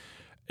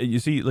 You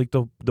see, like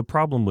the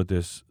problem with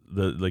this,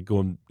 the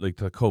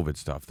COVID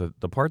stuff,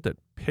 the part that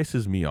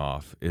pisses me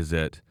off is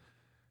that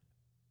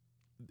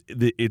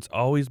it's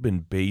always been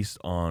based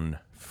on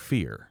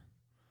fear.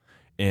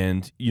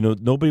 And,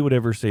 nobody would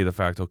ever say the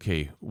fact,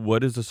 okay,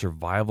 what is the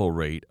survival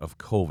rate of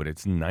COVID?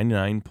 It's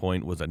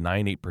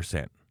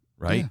 98%,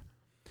 right? Yeah.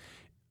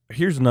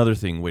 Here's another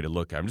way to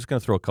look at it. I'm just going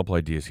to throw a couple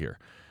ideas here.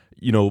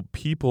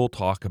 People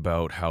talk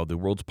about how the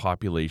world's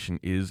population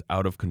is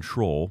out of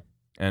control.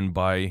 And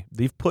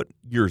they've put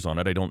years on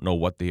it. I don't know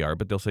what they are,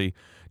 but they'll say,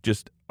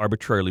 just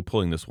arbitrarily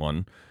pulling this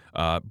one,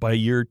 by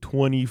year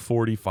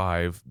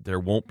 2045, there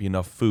won't be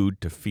enough food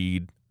to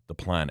feed the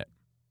planet.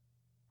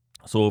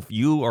 So if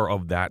you are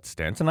of that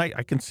stance, and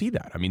I can see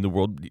that. I mean,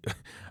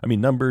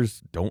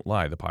 numbers don't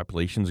lie. The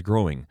population's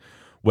growing.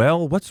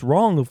 Well, what's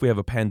wrong if we have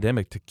a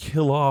pandemic to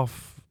kill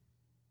off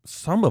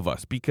some of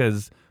us?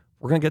 Because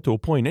we're going to get to a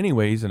point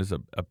anyways, and it's a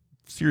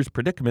serious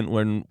predicament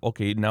when,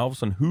 okay, now all of a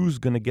sudden, who's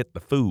going to get the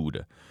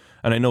food?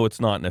 And I know it's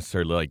not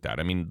necessarily like that.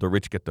 I mean, the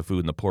rich get the food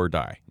and the poor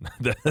die.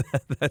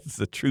 That's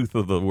the truth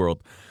of the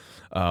world,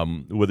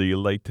 whether you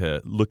like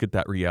to look at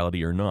that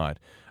reality or not.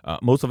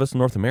 Most of us in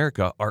North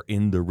America are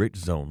in the rich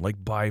zone,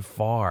 like by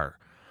far.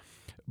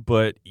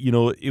 But,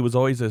 it was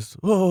always this,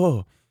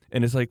 and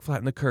it's like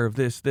flatten the curve,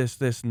 this.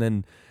 And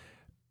then,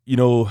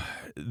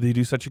 they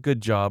do such a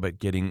good job at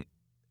getting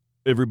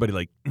everybody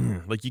like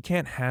you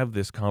can't have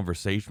this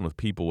conversation with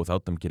people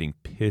without them getting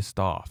pissed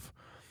off.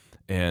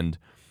 And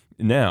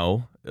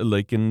now,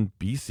 like in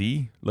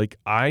BC, like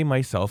I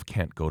myself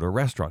can't go to a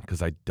restaurant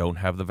because I don't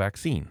have the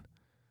vaccine,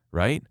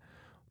 right?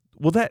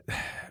 Well, that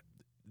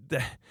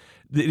it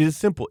is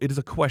simple. It is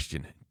a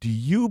question. Do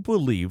you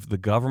believe the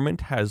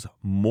government has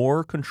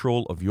more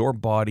control of your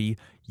body,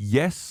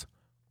 yes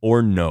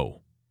or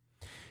no?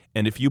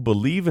 And if you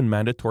believe in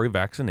mandatory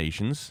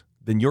vaccinations,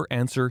 then your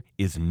answer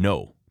is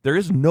no. There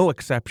is no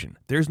exception.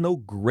 There's no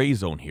gray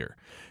zone here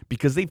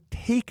because they've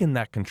taken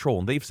that control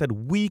and they've said,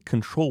 we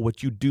control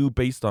what you do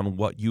based on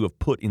what you have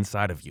put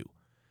inside of you.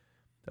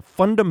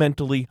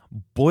 Fundamentally,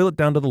 boil it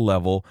down to the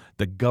level,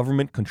 the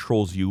government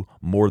controls you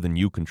more than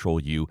you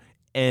control you.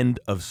 End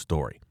of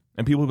story.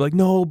 And people will be like,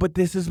 no, but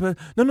this is,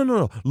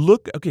 no.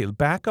 Look, okay,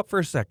 back up for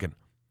a second.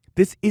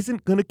 This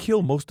isn't going to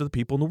kill most of the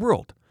people in the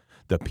world.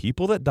 The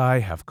people that die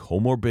have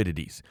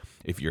comorbidities.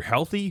 If you're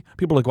healthy,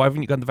 people are like, why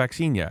haven't you gotten the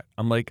vaccine yet?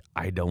 I'm like,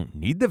 I don't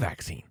need the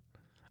vaccine.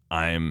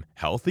 I'm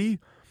healthy.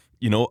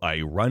 You know,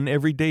 I run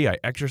every day. I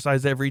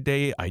exercise every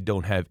day. I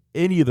don't have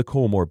any of the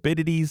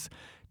comorbidities.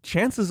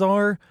 Chances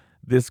are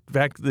this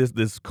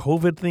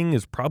COVID thing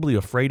is probably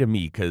afraid of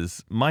me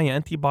because my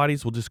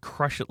antibodies will just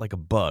crush it like a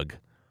bug.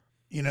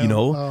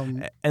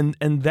 And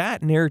that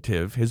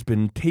narrative has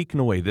been taken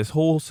away. This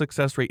whole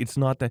success rate, it's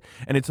not that.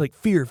 And it's like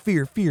fear.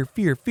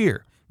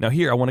 Now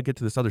here, I want to get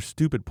to this other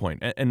stupid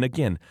point. And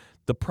again,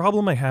 the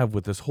problem I have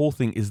with this whole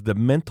thing is the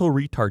mental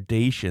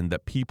retardation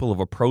that people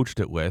have approached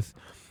it with,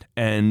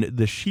 and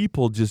the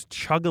sheeple just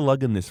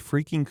chug-a-lugging this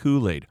freaking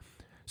Kool-Aid.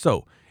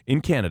 So,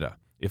 in Canada,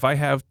 if I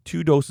have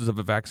 2 doses of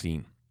a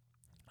vaccine,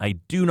 I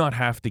do not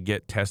have to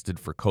get tested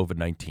for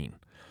COVID-19.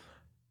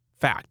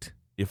 Fact,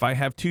 if I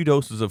have 2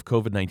 doses of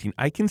COVID-19,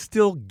 I can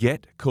still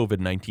get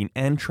COVID-19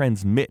 and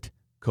transmit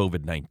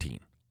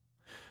COVID-19.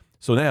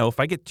 So now, if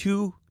I get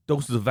 2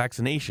 doses of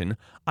vaccination,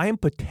 I am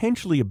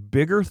potentially a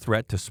bigger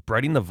threat to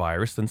spreading the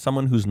virus than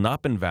someone who's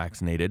not been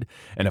vaccinated.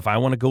 And if I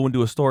want to go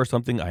into a store or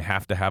something, I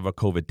have to have a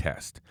COVID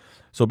test.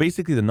 So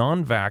basically, the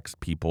non-vax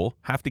people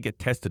have to get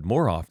tested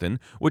more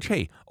often, which,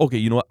 hey, okay,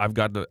 you know what? I've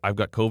got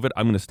COVID.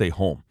 I'm going to stay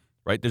home,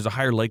 right? There's a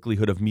higher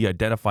likelihood of me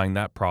identifying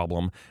that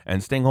problem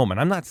and staying home. And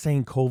I'm not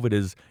saying COVID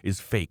is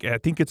fake. I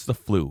think it's the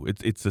flu.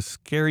 It's a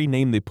scary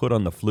name they put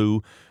on the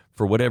flu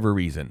for whatever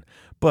reason.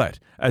 But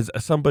as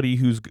somebody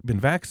who's been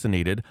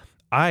vaccinated,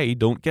 I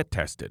don't get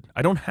tested.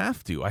 I don't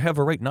have to. I have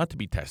a right not to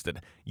be tested.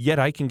 Yet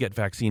I can get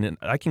vaccine and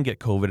I can get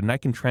COVID and I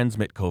can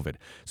transmit COVID.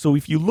 So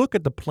if you look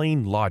at the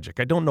plain logic,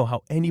 I don't know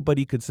how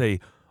anybody could say,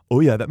 oh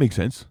yeah, that makes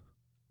sense.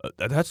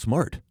 That's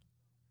smart.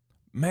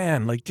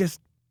 Man, like just,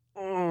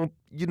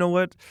 you know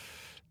what?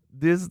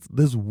 This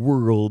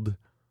world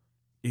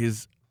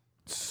is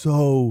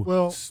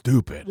so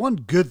stupid. One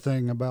good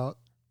thing about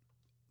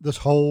this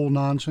whole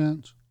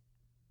nonsense,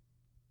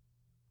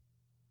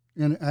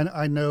 and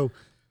I know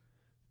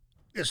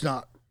it's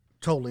not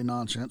totally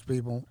nonsense,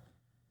 people.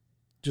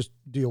 Just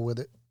deal with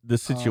it. The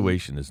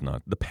situation is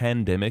not. The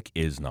pandemic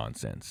is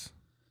nonsense.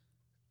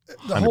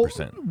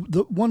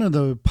 100%. One of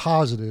the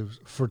positives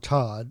for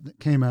Todd that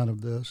came out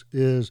of this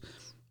is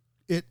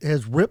it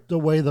has ripped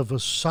away the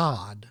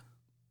facade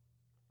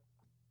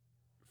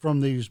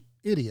from these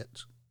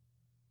idiots.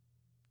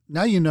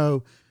 Now you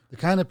know the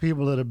kind of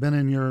people that have been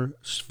in your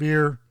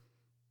sphere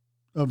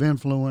of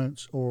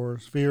influence or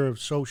sphere of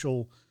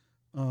social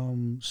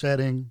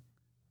setting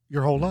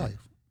your whole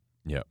life.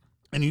 Yeah.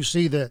 And you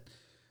see that,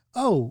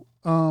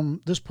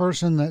 this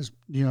person that's,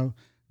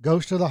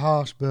 goes to the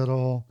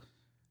hospital,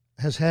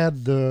 has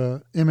had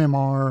the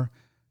MMR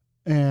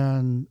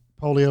and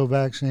polio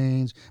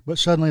vaccines, but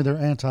suddenly they're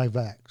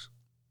anti-vax.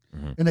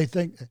 Mm-hmm. And they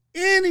think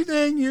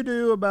anything you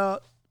do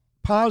about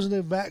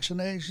positive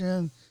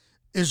vaccination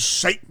is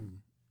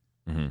Satan.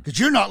 Because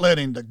you're not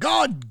letting the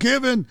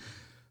God-given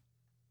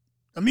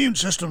immune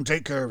system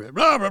take care of it.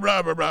 Blah, blah,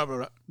 blah, blah, blah,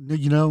 blah.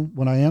 You know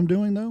what I am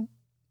doing, though?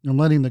 I'm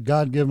letting the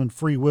God-given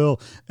free will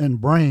and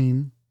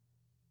brain,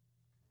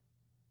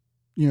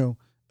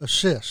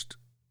 assist.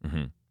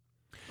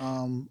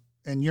 Mm-hmm.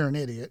 And you're an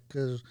idiot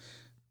because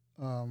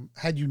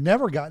had you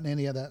never gotten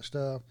any of that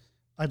stuff,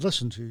 I'd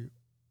listen to you.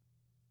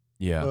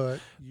 Yeah.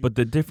 But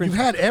the difference...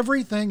 You've had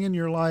everything in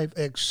your life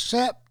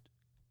except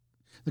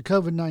the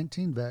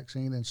COVID-19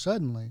 vaccine, and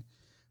suddenly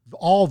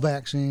all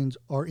vaccines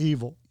are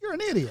evil. You're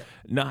an idiot.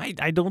 No,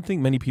 I don't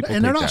think many people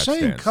and take they're not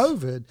saying stance.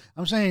 COVID.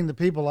 I'm saying the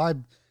people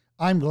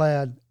I'm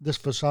glad this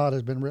facade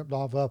has been ripped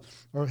off of,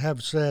 or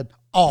have said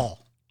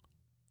all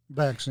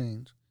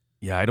vaccines.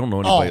 Yeah, I don't know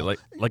anybody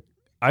like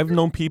I've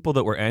known people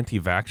that were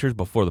anti-vaxxers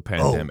before the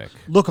pandemic.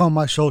 Look on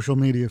my social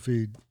media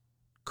feed.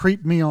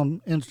 Creep me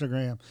on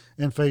Instagram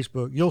and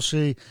Facebook. You'll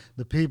see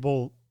the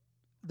people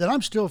that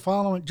I'm still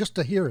following just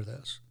to hear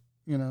this,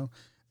 and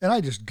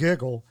I just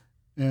giggle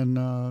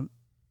and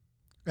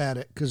at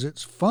it because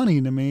it's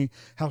funny to me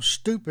how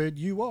stupid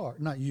you are.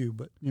 Not you,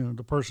 but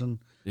the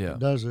person that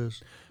does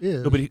this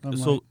is. No, but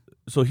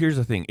so here's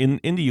the thing.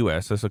 In the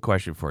U.S., that's a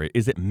question for you.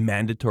 Is it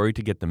mandatory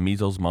to get the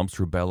measles, mumps,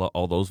 rubella,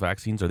 all those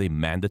vaccines? Are they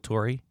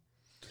mandatory?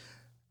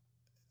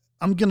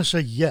 I'm going to say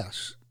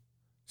yes.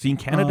 See, in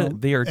Canada,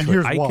 they are. And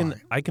here's I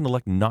why. can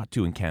elect not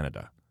to in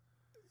Canada.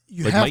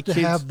 You have to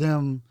have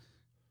them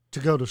to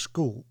go to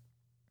school,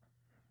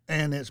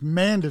 and it's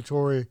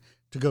mandatory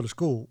to go to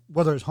school,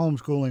 whether it's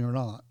homeschooling or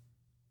not.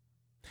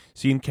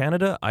 See, in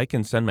Canada, I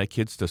can send my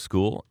kids to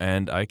school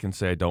and I can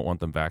say I don't want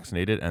them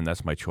vaccinated, and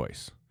that's my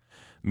choice.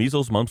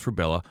 Measles, mumps,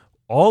 rubella,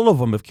 all of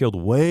them have killed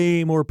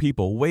way more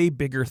people, way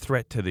bigger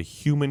threat to the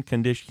human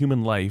condition,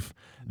 human life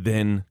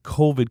than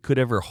COVID could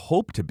ever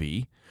hope to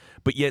be.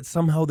 But yet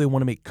somehow they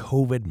want to make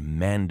COVID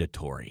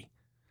mandatory.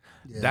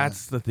 Yeah.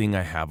 That's the thing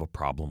I have a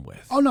problem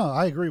with. Oh no,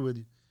 I agree with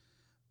you.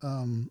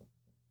 I'm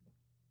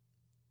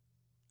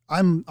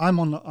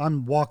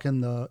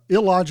walking the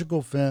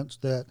illogical fence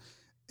that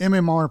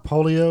MMR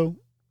polio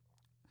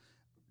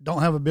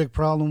don't have a big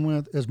problem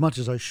with as much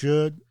as I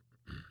should.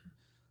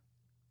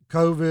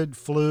 COVID,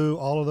 flu,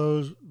 all of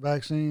those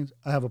vaccines,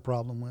 I have a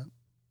problem with.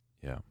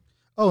 Yeah.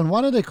 Oh, and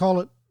why do they call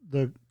it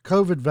the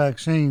COVID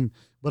vaccine,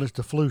 but it's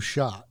the flu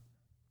shot?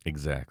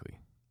 Exactly.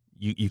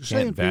 You Just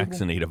saying, can't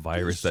vaccinate a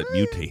virus that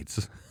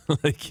mutates.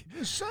 Like,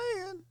 just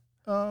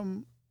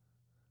saying.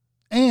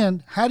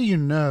 And how do you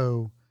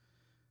know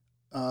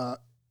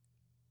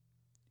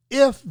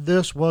if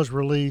this was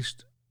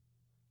released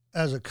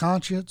as a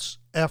conscious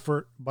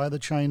effort by the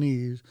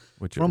Chinese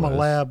from a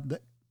lab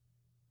that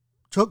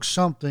took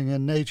something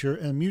in nature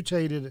and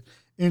mutated it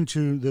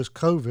into this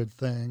COVID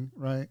thing,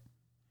 right?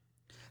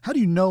 How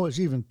do you know it's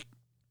even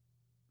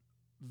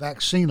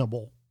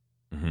vaccinable,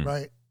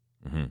 right?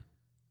 Mm-hmm.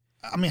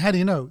 I mean, how do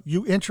you know?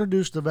 You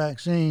introduce the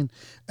vaccine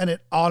and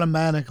it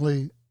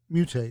automatically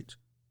mutates.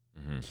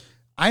 Mm-hmm.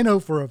 I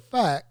know for a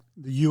fact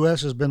the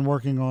U.S. has been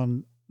working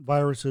on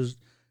viruses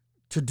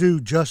to do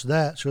just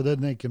that, so that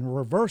they can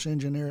reverse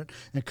engineer it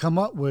and come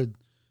up with,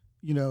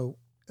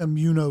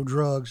 immuno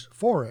drugs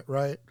for it,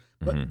 right?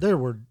 But Mm-hmm. they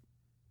were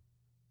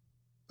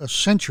a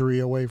century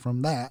away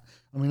from that.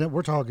 I mean,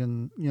 we're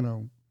talking,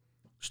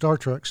 Star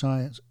Trek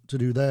science to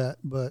do that,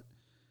 but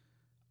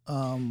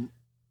all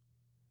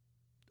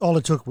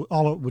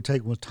it would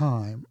take was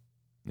time.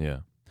 Yeah.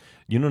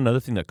 You know, another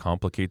thing that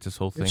complicates this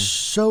whole thing? It's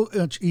so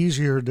much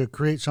easier to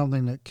create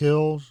something that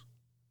kills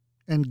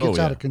and gets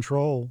out of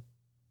control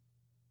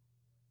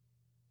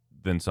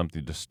than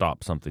something to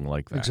stop something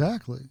like that.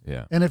 Exactly.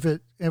 Yeah. And if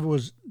it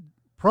was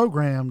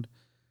programmed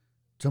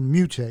to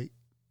mutate,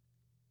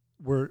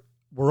 we're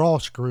all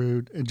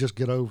screwed, and just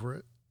get over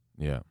it.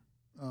 Yeah.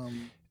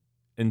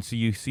 And so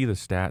you see the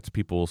stats,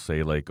 people will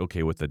say, like,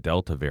 okay, with the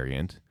Delta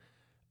variant,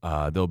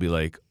 they'll be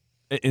like,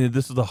 and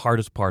this is the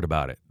hardest part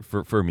about it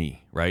for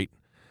me, right?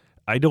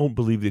 I don't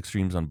believe the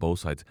extremes on both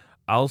sides.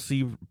 I'll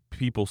see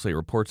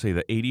reports say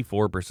that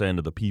 84%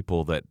 of the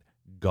people that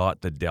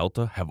got the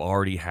Delta have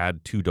already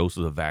had 2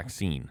 doses of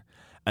vaccine.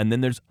 And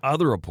then there's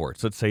other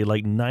reports that say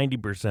like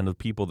 90% of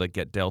people that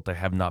get Delta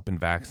have not been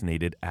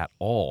vaccinated at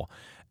all.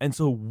 And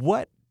so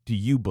what do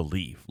you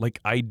believe? Like,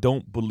 I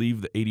don't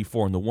believe the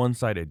 84 on the one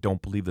side. I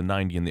don't believe the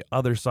 90 on the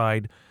other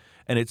side.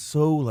 And it's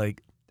so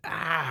like,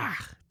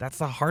 that's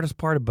the hardest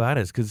part about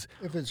it, is because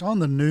if it's on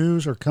the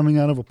news or coming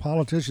out of a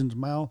politician's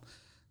mouth,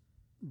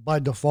 by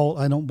default,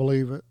 I don't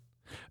believe it.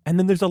 And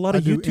then there's a lot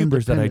of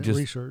YouTubers that I just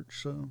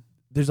research. So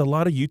there's a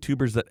lot of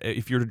YouTubers that,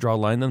 if you're to draw a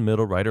line in the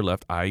middle, right or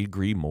left, I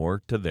agree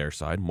more to their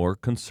side, more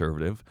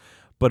conservative.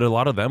 But a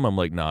lot of them, I'm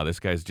like, nah,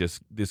 this guy's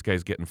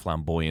getting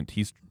flamboyant.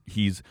 He's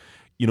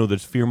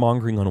there's fear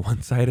mongering on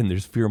one side and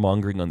there's fear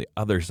mongering on the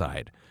other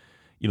side.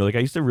 Like I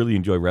used to really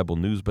enjoy Rebel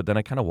News, but then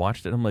I kind of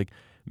watched it and I'm like,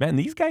 man,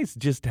 these guys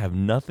just have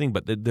nothing,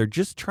 but they're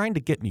just trying to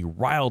get me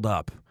riled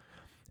up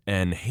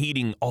and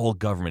hating all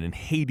government and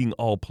hating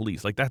all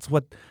police. Like that's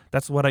what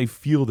I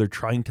feel they're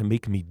trying to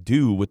make me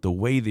do with the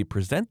way they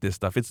present this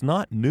stuff. It's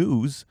not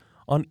news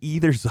on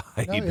either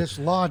side. no, its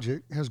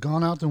logic has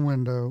gone out the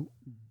window.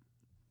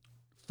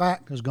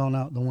 Fact has gone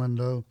out the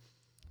window.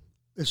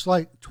 It's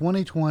like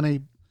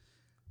 2020,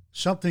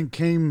 something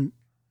came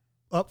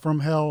up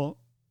from hell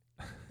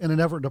in an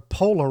effort to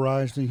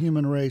polarize the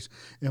human race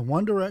in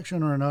one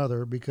direction or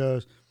another,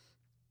 because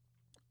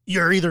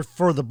you're either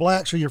for the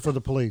blacks or you're for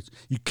the police.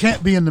 You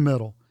can't be in the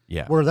middle.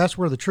 Yeah. That's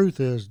where the truth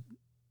is.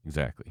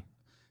 Exactly.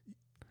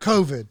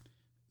 COVID,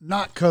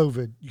 not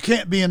COVID. You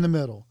can't be in the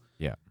middle.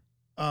 Yeah.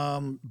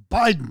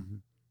 Biden,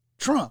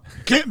 Trump,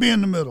 can't be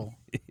in the middle.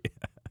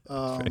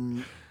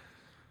 Right.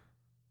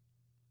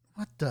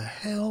 What the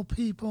hell,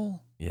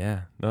 people?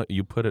 Yeah. No,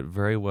 you put it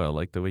very well. I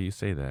like the way you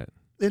say that.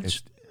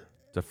 It's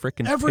a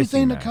freaking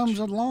everything that match. comes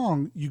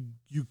along.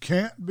 You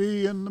can't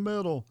be in the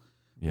middle.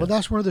 Yeah. But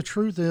that's where the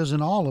truth is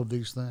in all of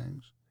these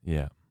things.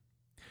 Yeah.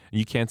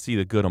 You can't see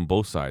the good on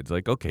both sides.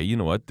 Like, okay, you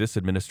know what? This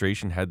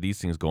administration had these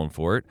things going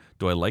for it.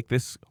 Do I like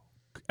this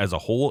as a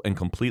whole and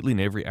completely in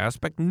every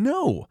aspect?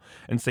 No.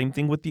 And same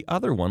thing with the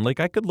other one. Like,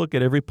 I could look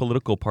at every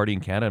political party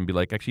in Canada and be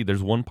like, actually,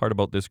 there's one part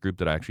about this group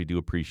that I actually do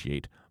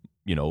appreciate,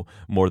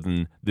 more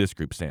than this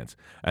group stands.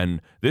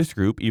 And this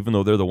group, even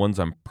though they're the ones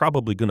I'm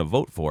probably going to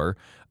vote for,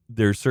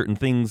 there's certain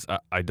things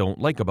I don't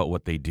like about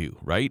what they do,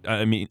 right?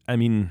 I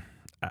mean,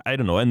 I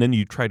don't know. And then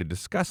you try to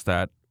discuss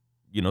that.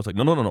 It's like,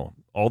 no.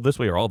 All this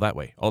way or all that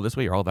way. All this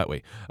way or all that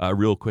way.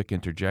 Real quick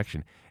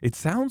interjection. It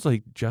sounds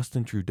like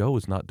Justin Trudeau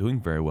is not doing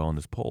very well in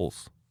his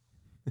polls.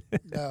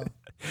 No.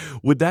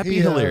 Would that be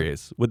He,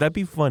 hilarious? Would that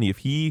be funny if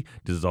he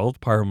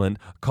dissolved Parliament,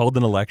 called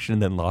an election,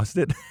 and then lost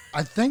it?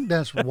 I think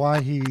that's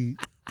why he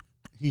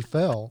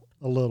fell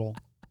a little.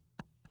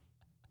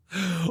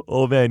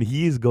 Oh man,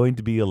 he is going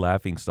to be a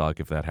laughingstock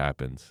if that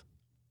happens.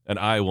 And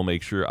I will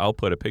make sure I'll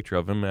put a picture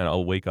of him and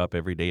I'll wake up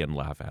every day and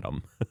laugh at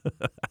him.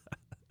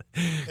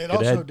 It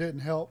also didn't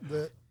help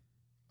that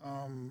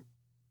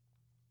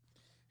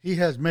he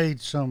has made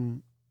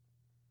some.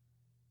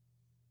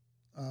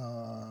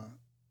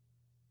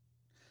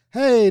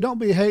 Hey, don't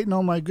be hating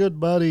on my good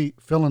buddy,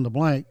 fill in the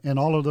blank. And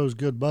all of those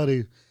good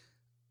buddies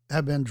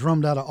have been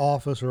drummed out of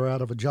office or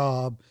out of a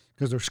job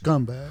because they're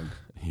scumbags.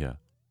 Yeah.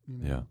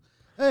 Yeah.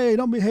 Hey,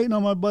 don't be hating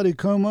on my buddy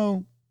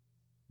Como.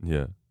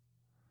 Yeah.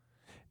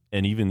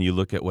 And even you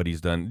look at what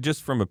he's done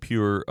just from a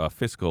pure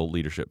fiscal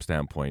leadership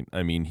standpoint.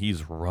 I mean,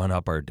 he's run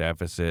up our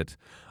deficit.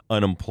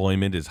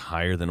 Unemployment is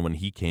higher than when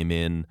he came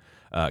in.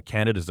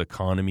 Canada's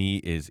economy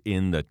is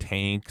in the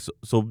tank.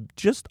 So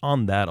just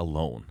on that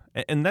alone,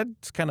 and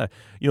that's kind of,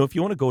 if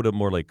you want to go to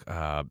more like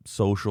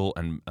social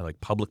and like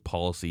public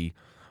policy,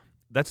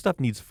 that stuff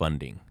needs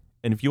funding.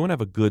 And if you want to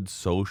have a good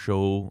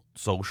social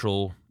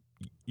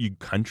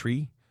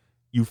country,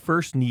 you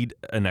first need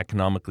an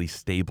economically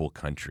stable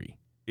country.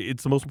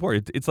 It's the most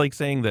important. It's like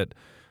saying that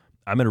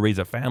I'm going to raise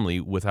a family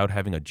without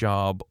having a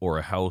job or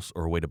a house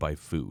or a way to buy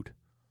food.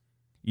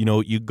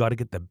 You got to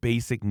get the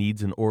basic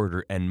needs in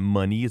order, and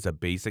money is a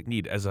basic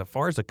need. As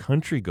far as a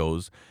country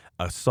goes,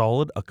 a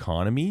solid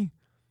economy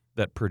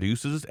that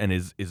produces and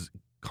is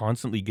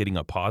constantly getting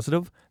a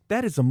positive,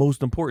 that is the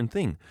most important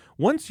thing.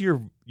 Once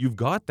you've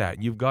got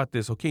that, you've got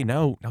this, okay,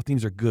 now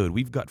things are good.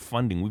 We've got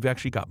funding. We've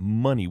actually got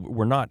money.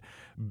 We're not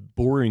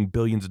borrowing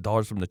billions of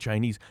dollars from the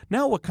Chinese.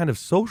 Now what kind of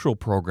social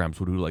programs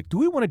would we like? Do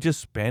we want to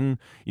just spend,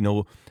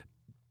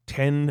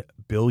 $10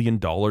 billion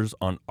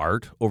on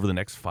art over the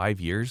next 5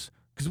 years?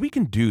 Because we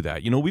can do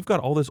that. We've got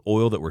all this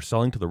oil that we're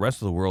selling to the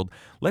rest of the world.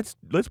 Let's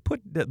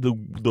put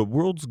the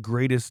world's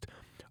greatest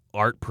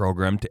art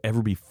program to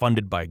ever be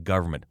funded by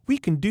government. We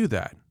can do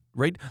that,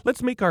 right?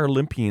 Let's make our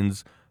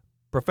Olympians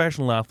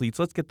professional athletes.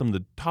 Let's get them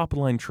the top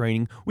line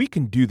training. We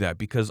can do that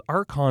because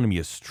our economy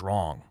is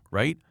strong,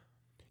 right?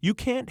 You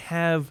can't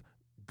have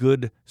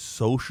good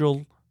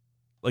social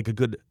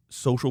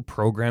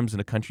programs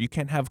in a country. You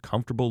can't have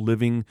comfortable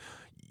living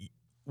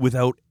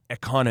without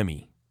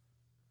economy.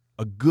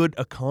 A good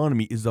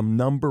economy is the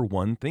number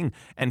one thing,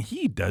 and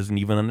he doesn't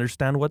even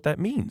understand what that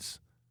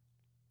means.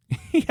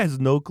 He has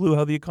no clue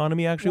how the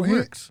economy actually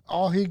works.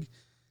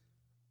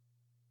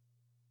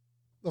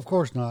 Of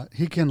course not.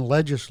 He can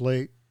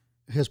legislate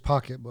his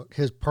pocketbook,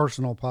 his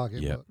personal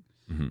pocketbook,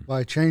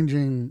 by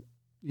changing,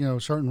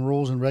 certain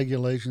rules and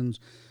regulations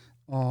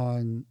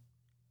on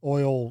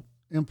oil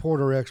import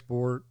or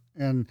export.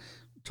 And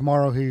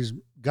tomorrow he's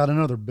got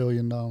another $1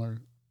 billion.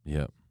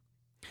 Yeah.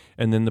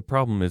 And then the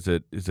problem is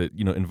that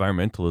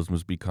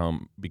environmentalism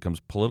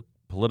becomes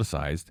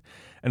politicized,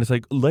 and it's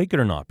like it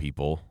or not,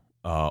 people.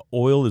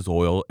 Oil is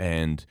oil,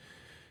 and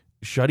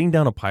shutting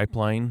down a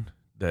pipeline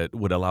that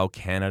would allow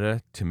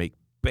Canada to make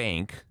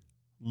bank,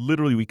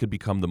 literally we could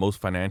become the most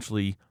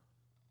financially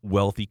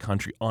wealthy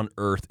country on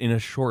earth in a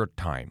short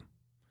time.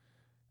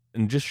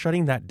 And just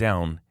shutting that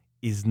down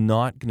is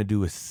not going to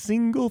do a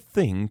single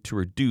thing to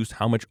reduce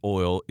how much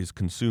oil is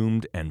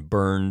consumed and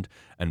burned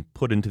and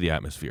put into the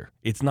atmosphere.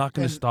 It's not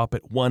going to stop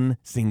it one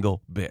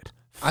single bit.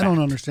 Fact. I don't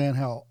understand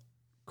how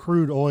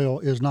crude oil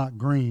is not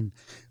green.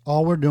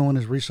 All we're doing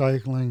is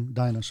recycling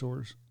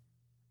dinosaurs.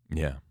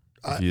 Yeah.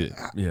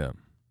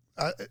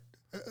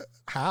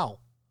 How?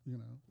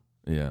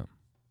 Yeah.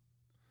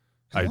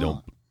 I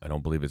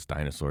don't believe it's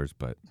dinosaurs,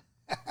 but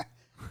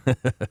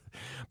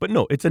but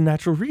no, it's a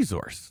natural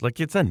resource.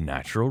 It's a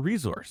natural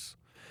resource.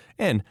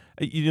 And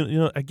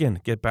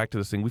again, get back to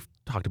this thing we've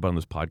talked about on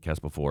this podcast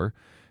before.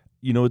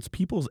 It's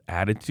people's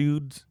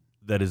attitudes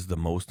that is the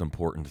most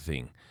important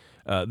thing.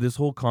 This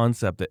whole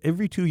concept that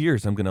every 2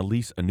 years I'm going to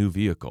lease a new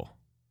vehicle,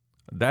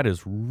 that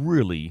is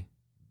really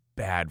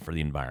bad for the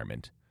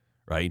environment,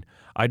 right?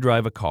 I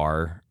drive a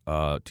car,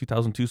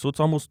 2002, so it's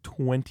almost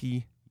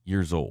 20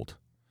 years old.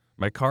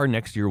 My car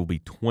next year will be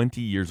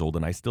 20 years old,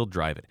 and I still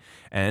drive it.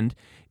 And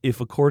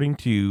if, according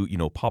to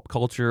pop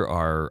culture,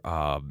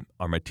 our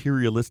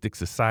materialistic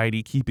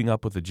society, keeping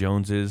up with the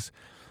Joneses,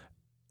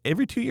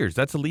 every 2 years,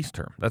 that's a lease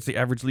term. That's the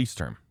average lease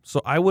term.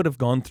 So I would have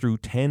gone through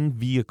 10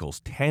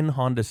 vehicles, 10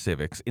 Honda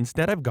Civics.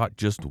 Instead, I've got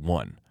just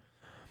one.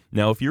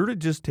 Now, if you were to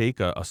just take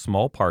a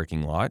small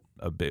parking lot,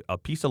 a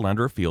piece of land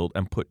or a field,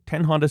 and put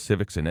 10 Honda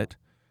Civics in it,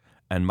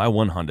 and my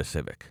one Honda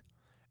Civic,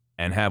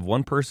 and have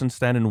one person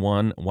stand in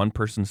one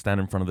person stand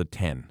in front of the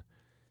 10.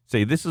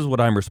 Say, this is what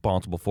I'm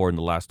responsible for in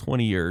the last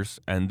 20 years,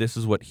 and this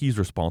is what he's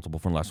responsible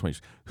for in the last 20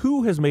 years.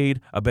 Who has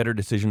made a better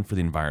decision for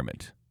the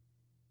environment?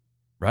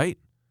 Right?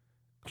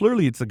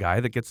 Clearly, it's the guy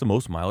that gets the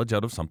most mileage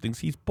out of something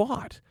he's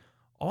bought.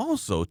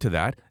 Also, to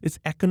that, it's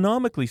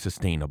economically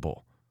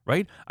sustainable,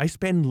 right? I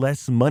spend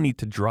less money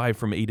to drive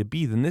from A to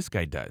B than this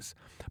guy does.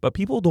 But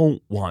people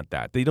don't want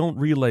that. They don't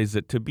realize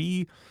that to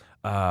be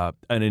an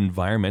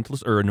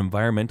environmentalist or an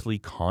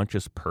environmentally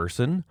conscious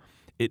person,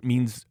 it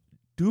means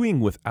doing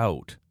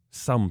without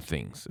some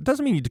things. It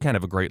doesn't mean you can't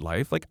have a great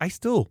life. Like, I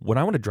still, when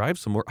I want to drive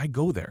somewhere, I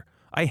go there.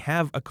 I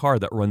have a car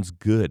that runs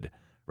good,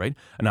 right?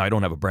 And now I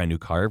don't have a brand new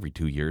car every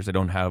 2 years. I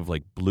don't have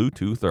like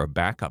Bluetooth or a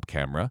backup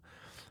camera.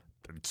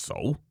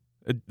 So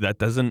that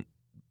doesn't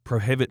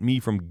prohibit me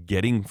from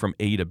getting from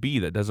A to B.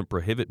 That doesn't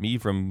prohibit me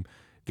from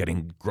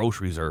getting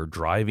groceries or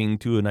driving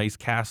to a nice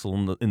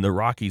castle in the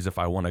Rockies if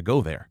I want to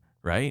go there,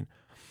 right?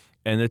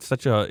 And it's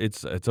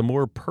it's a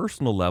more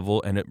personal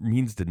level, and it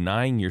means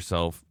denying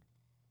yourself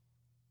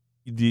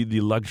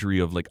the luxury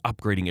of like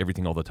upgrading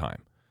everything all the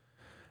time.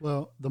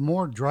 Well, the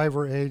more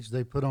driver age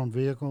they put on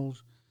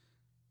vehicles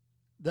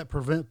that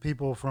prevent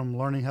people from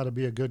learning how to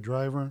be a good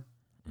driver,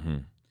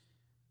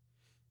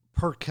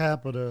 per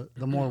capita,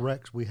 the more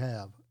wrecks we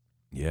have.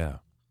 Yeah.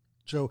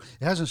 So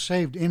it hasn't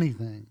saved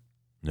anything.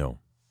 No.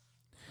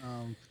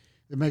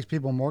 It makes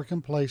people more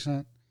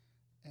complacent.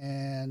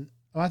 And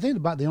I think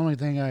about the only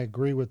thing I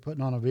agree with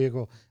putting on a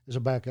vehicle is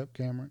a backup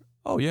camera.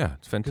 Oh, yeah.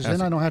 It's fantastic. Because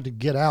then I don't have to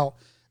get out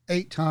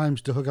 8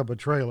 times to hook up a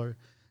trailer.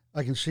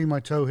 I can see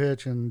my tow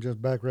hitch and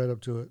just back right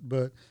up to it.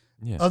 But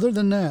other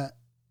than that.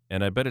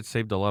 And I bet it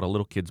saved a lot of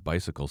little kids'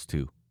 bicycles,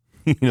 too.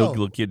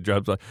 Little kid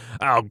drives like,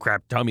 oh,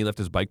 crap, Tommy left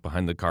his bike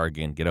behind the car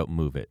again. Get out and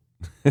move it.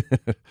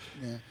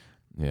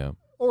 Yeah.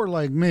 Or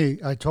like me,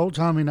 I told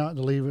Tommy not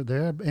to leave it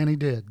there, and he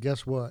did.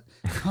 Guess what?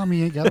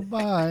 Tommy ain't got a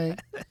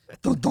bike.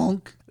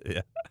 Dunk.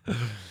 Yeah.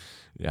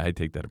 Yeah, I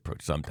take that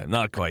approach sometimes.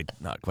 Not quite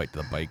to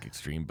the bike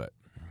extreme, but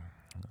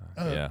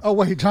yeah. Oh,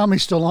 wait,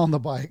 Tommy's still on the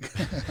bike.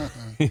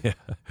 Yeah.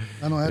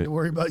 I don't have to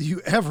worry about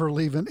you ever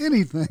leaving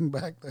anything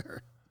back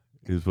there.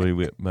 Because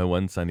my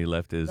one son, he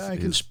left his... I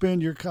can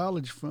spend your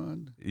college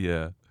fund.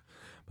 Yeah.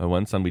 My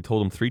one son, we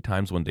told him 3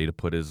 times one day to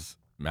put his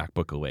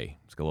MacBook away.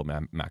 He's got a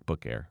little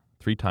MacBook Air.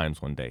 3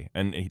 times one day.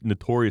 And he's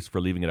notorious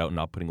for leaving it out and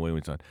not putting away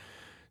when he's on.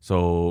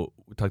 So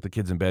we tucked the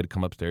kids in bed,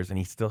 come upstairs, and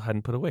he still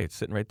hadn't put it away. It's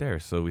sitting right there.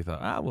 So we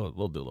thought,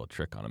 we'll do a little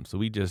trick on him. So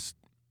we just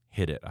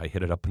hid it. I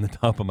hid it up in the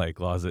top of my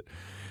closet.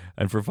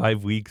 And for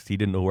 5 weeks, he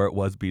didn't know where it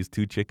was, but he's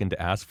too chicken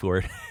to ask for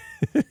it.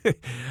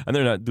 And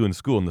they're not doing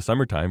school in the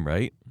summertime,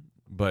 right?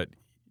 But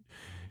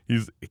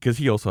because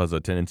he also has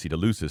a tendency to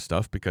lose his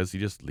stuff because he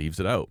just leaves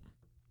it out.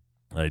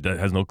 He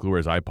has no clue where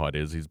his iPod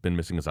is. He's been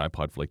missing his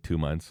iPod for like 2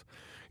 months.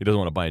 He doesn't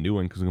want to buy a new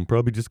one because I'm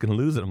probably just going to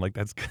lose it. I'm like,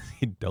 that's because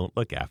you don't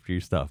look after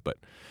your stuff. But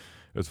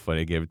it was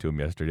funny. I gave it to him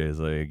yesterday. I was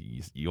like,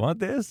 you want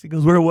this? He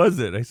goes, where was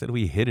it? I said,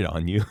 we hid it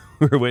on you.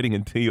 We were waiting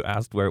until you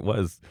asked where it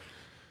was.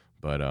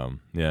 But,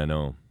 yeah,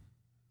 no,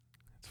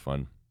 it's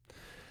fun.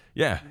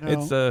 Yeah,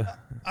 it's...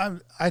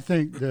 I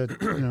think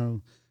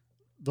that,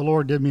 the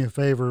Lord did me a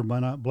favor by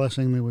not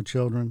blessing me with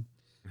children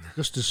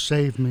just to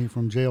save me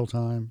from jail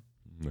time.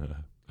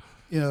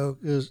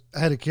 Because I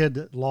had a kid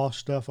that lost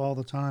stuff all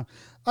the time.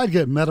 I'd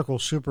get medical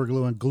super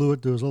glue and glue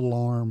it to his little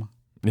arm.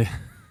 Yeah.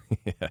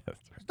 Yeah.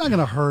 It's not going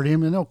to hurt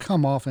him, and it'll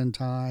come off in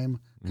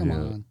time. Come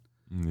on.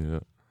 Yeah.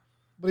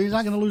 But he's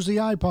not going to lose the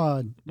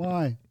iPod.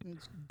 Why?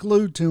 It's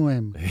glued to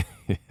him.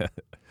 Yeah.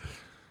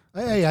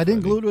 Hey, I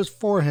didn't glue it to his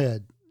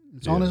forehead.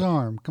 It's on his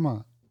arm. Come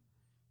on.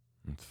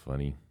 That's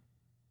funny.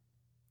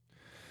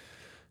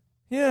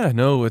 Yeah,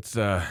 no,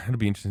 it'll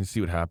be interesting to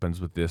see what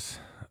happens with this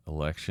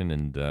election.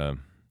 And,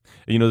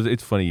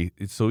 it's funny.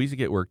 It's so easy to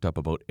get worked up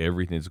about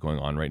everything that's going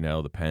on right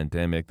now, the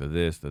pandemic, the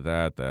this, the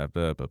that, blah,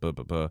 blah, blah, blah,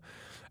 blah.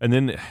 And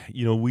then,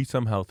 we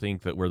somehow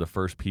think that we're the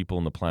first people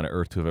on the planet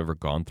Earth to have ever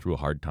gone through a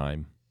hard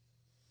time.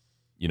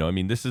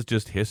 This is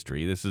just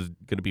history. This is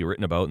going to be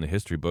written about in the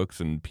history books,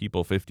 and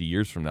people 50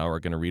 years from now are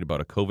going to read about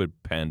a COVID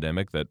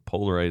pandemic that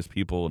polarized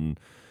people. And,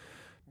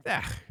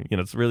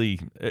 it's really,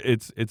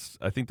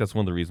 I think that's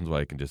one of the reasons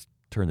why I can just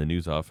turn the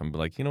news off and be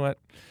like, you know what?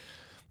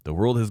 The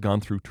world has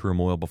gone through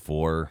turmoil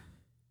before.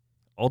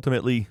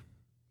 Ultimately,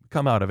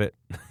 come out of it.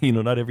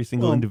 Not every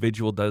single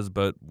individual does,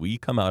 but we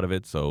come out of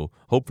it. So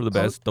hope for the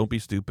best. Don't be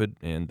stupid,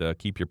 and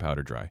keep your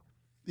powder dry.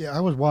 Yeah, I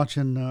was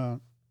watching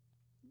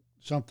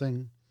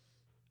something.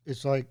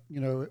 It's like,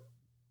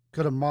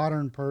 could a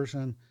modern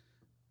person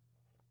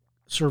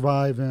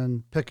survive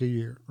and pick a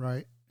year,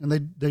 right? And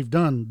they've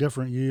done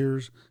different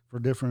years for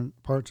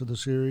different parts of the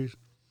series.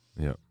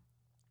 Yeah.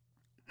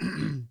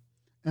 And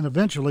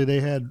eventually they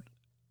had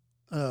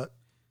an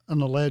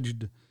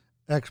alleged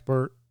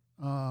expert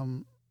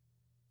on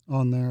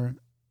there,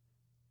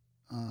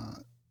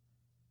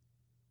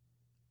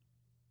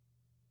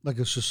 like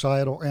a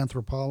societal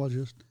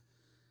anthropologist,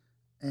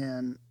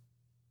 and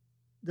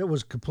that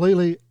was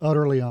completely,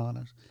 utterly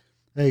honest.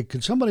 Hey,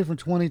 could somebody from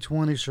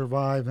 2020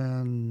 survive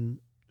in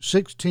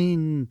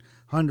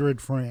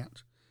 1600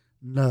 France?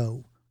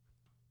 No.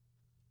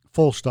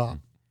 Full stop.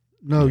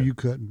 No, you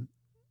couldn't.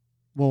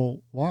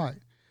 Well, why?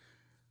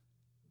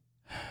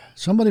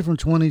 Somebody from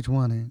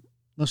 2020,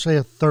 let's say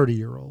a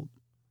 30-year-old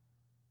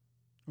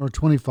or a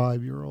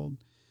 25-year-old,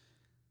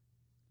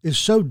 is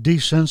so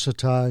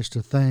desensitized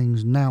to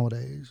things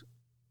nowadays.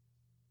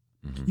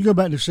 Mm-hmm. You go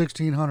back to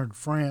 1600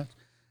 France,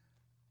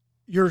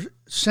 your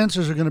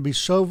senses are going to be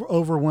so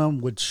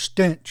overwhelmed with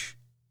stench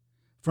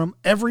from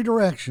every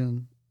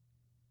direction.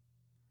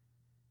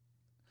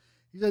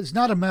 It's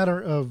not a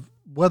matter of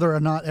whether or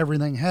not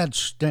everything had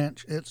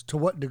stench, it's to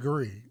what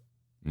degree.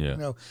 Yeah. You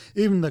know,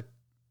 even the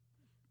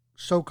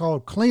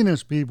so-called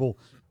cleanest people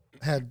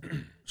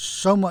had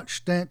so much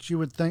stench you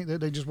would think that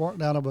they just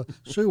walked out of a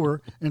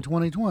sewer in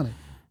 2020.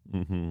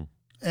 Mm-hmm.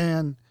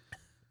 And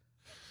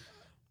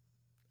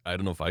I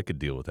don't know if I could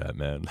deal with that,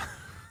 man.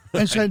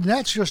 and so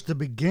that's just the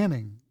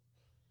beginning.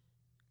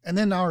 And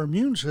then our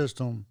immune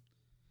system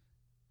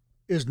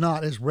is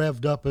not as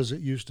revved up as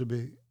it used to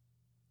be.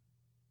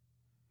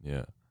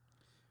 Yeah.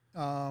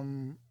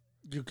 Can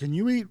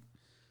you eat,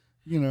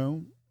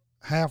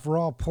 half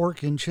raw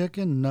pork and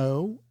chicken?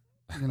 No.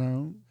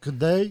 Could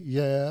they?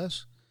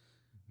 Yes.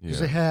 Because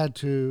they had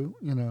to,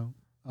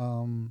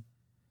 and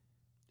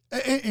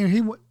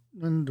he went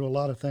into a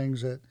lot of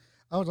things that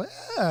I was like,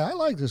 I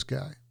like this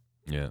guy.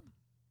 Yeah.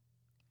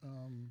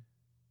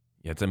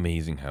 Yeah, it's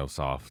amazing how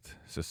soft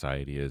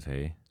society is,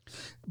 hey?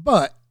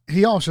 But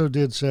he also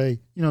did say,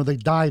 they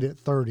died at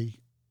 30,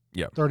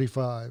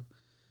 35,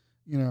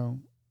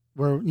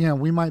 where,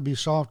 we might be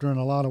softer in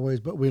a lot of ways,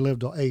 but we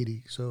lived till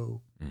 80.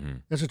 So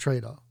it's a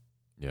trade-off.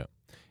 Yeah.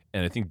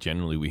 And I think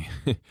generally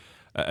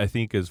I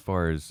think as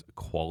far as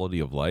quality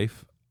of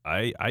life,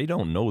 I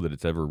don't know that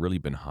it's ever really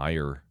been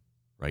higher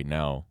right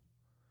now.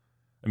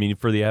 I mean,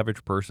 for the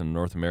average person in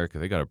North America,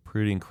 they got a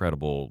pretty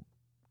incredible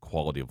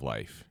quality of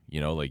life.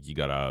 Like you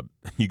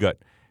got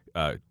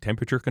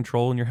temperature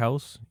control in your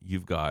house.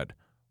 You've got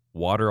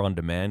water on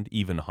demand,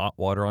 even hot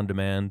water on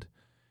demand.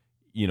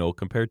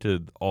 Compared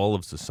to all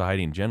of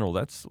society in general,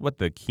 that's what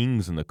the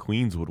kings and the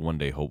queens would one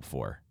day hope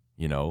for,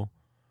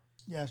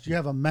 Yes, you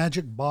have a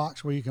magic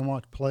box where you can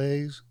watch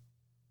plays.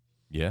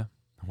 Yeah,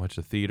 watch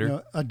the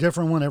theater. A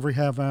different one every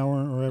half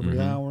hour or every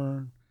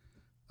hour.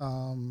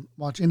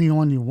 Watch any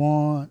one you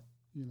want,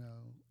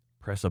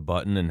 Press a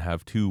button and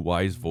have two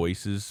wise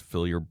voices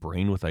fill your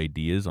brain with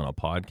ideas on a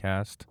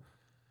podcast.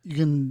 You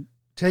can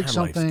take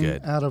something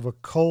out of a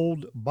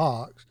cold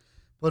box,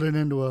 put it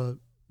into a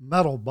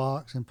metal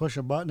box, and push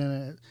a button,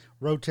 and it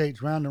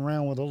rotates round and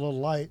round with a little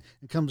light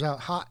and comes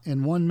out hot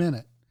in 1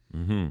 minute.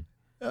 Mm-hmm.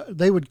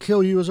 They would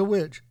kill you as a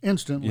witch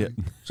instantly. Yeah.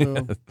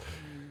 So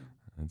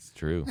that's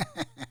true.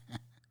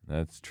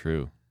 That's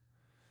true.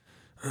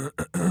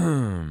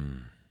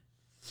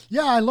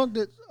 Yeah, I looked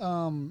at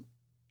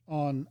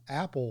on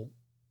Apple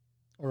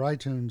or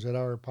iTunes at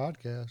our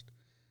podcast.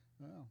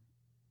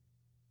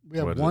 We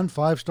have one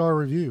 5-star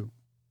review.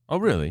 Oh,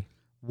 really?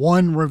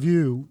 One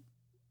review,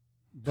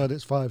 but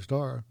it's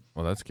 5-star.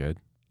 Well, that's good.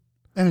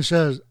 And it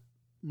says,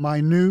 my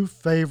new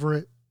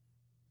favorite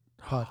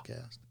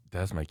podcast.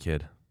 That's my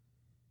kid.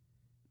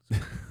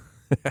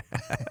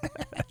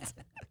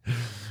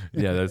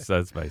 Yeah,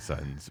 that's my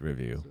son's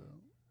review.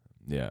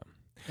 Yeah.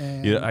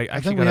 And yeah, I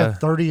think we had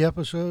 30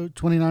 episodes,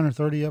 29 or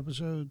 30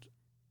 episodes.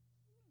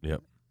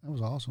 Yep. That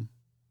was awesome.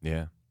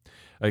 Yeah.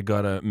 I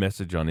got a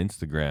message on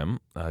Instagram.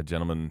 A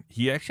gentleman,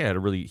 he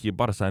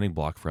bought a signing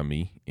block from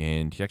me,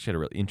 and he actually had a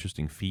really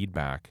interesting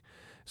feedback.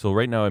 So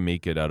right now I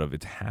make it out of,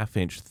 it's 1/2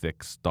 inch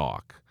thick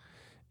stock.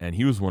 And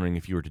he was wondering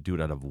if you were to do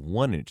it out of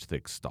 1 inch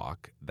thick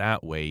stock,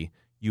 that way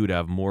you would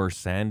have more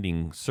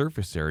sanding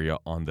surface area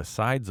on the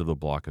sides of the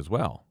block as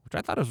well, which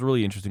I thought was a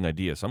really interesting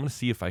idea. So I'm going to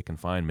see if I can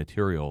find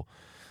material.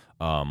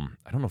 I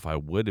don't know if I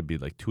would. It'd be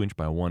like 2 inch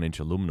by 1 inch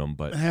aluminum,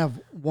 but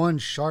have one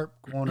sharp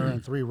corner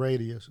and 3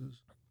 radiuses.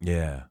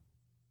 Yeah.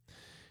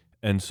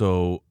 And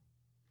so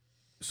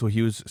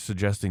he was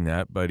suggesting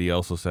that, but he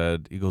also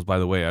said, he goes, by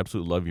the way, I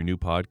absolutely love your new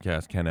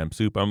podcast, Can-Am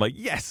Soup. I'm like,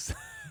 yes,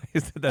 I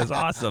said, that's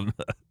awesome.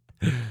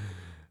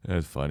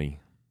 That's funny.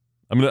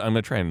 I'm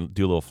gonna try and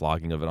do a little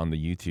vlogging of it on the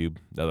YouTube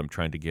that I'm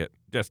trying to get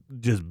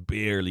just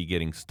barely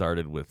getting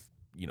started with,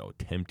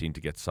 attempting to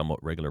get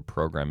somewhat regular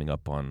programming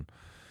up on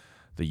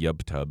the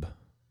YubTub.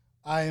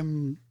 I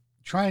am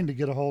trying to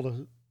get a hold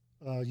of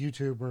a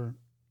YouTuber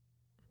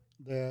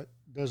that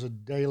does a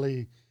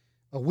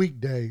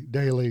weekday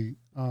daily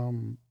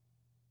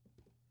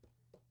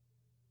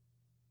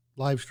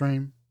live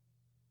stream.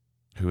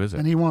 Who is it?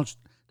 And he wants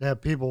to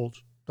have people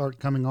start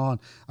coming on,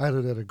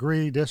 either that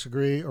agree,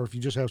 disagree, or if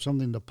you just have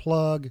something to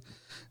plug.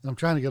 And I'm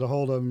trying to get a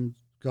hold of him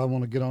because I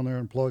want to get on there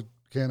and plug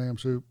Can-Am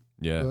Soup.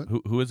 Yeah.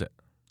 Who is it?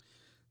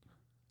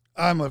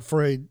 I'm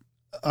afraid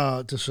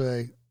to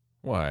say.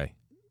 Why?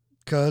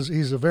 Because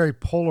he's a very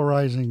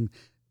polarizing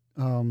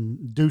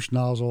douche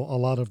nozzle a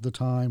lot of the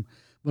time.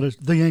 But it's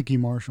the Yankee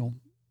Marshal.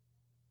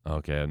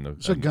 Okay.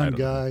 It's a gun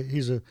guy.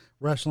 He's a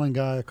wrestling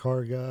guy, a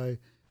car guy.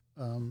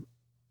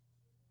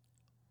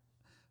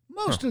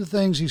 Most of the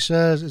things he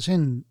says, it's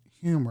in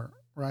humor,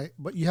 right?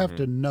 But you have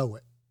to know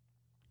it.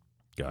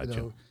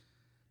 Gotcha.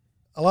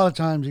 A lot of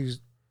times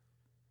he's,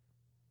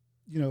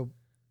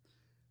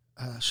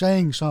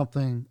 saying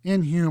something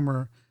in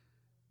humor,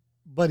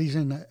 but he's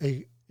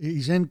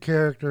in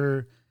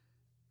character,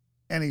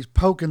 and he's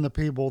poking the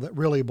people that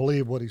really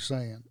believe what he's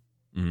saying.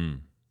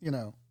 Mm.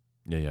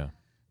 Yeah.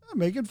 I'm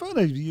making fun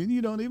of you, and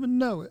you don't even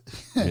know it.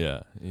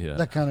 Yeah.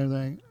 That kind of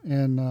thing.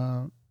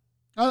 And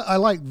I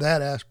like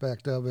that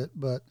aspect of it,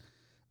 but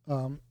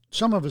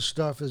some of his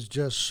stuff is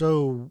just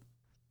so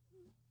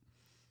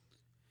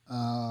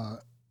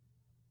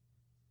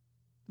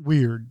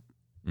weird.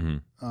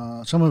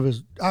 Some of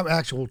his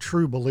actual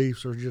true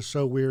beliefs are just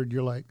so weird.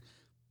 You're like,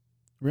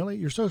 really?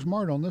 You're so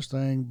smart on this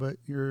thing, but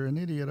you're an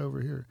idiot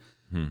over here.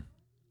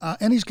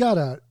 And he's got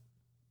a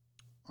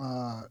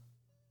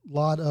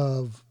lot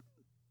of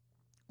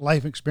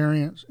life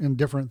experience in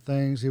different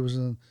things. He was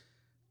in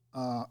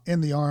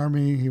the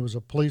Army. He was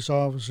a police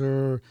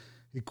officer.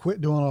 He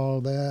quit doing all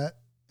of that,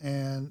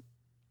 and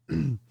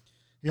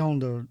he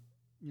owned a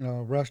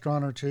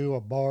restaurant or two,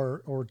 a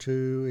bar or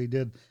two. He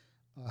did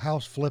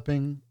house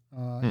flipping.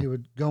 He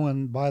would go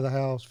and buy the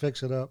house,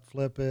 fix it up,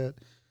 flip it.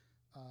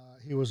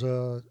 He was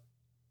a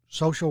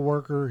social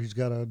worker. He's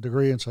got a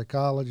degree in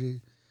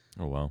psychology.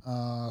 Oh,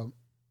 wow.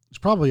 It's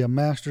probably a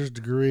master's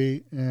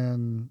degree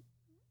in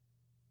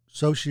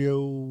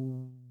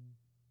socio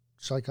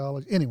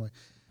psychology. Anyway,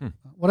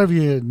 whatever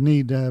you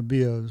need to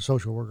be a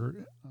social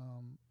worker.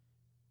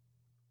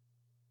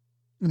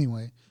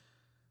 Anyway,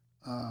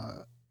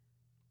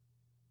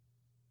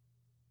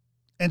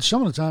 and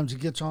some of the times he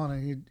gets on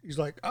and he's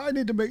like, I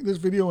need to make this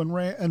video and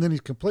rant, and then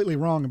he's completely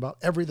wrong about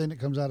everything that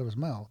comes out of his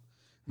mouth.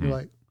 You're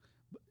like,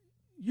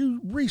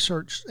 you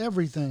research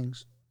everything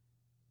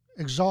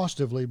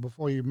exhaustively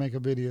before you make a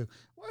video.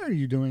 Why are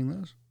you doing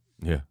this?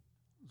 Yeah.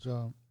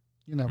 So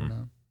you never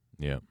know.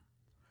 Yeah.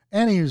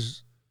 And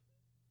he's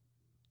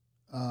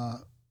a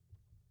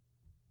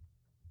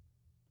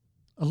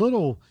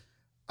little.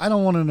 I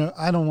don't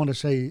want to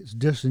say it's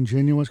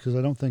disingenuous because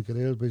I don't think it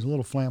is, but he's a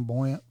little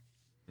flamboyant.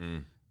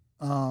 He's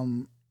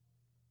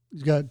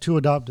got 2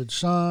 adopted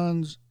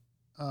sons.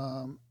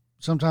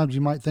 Sometimes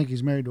you might think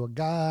he's married to a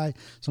guy.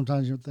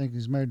 Sometimes you think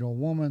he's married to a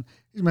woman.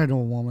 He's married to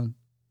a woman.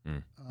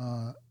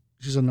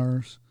 She's a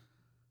nurse.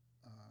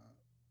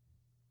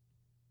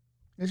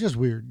 It's just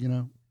weird,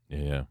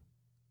 Yeah.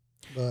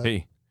 But,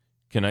 Hey,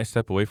 can I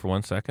step away for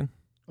 1 second?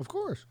 Of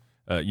course.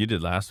 You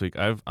did last week.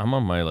 I'm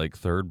on my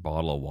 3rd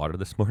bottle of water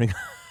this morning,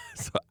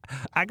 so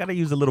I gotta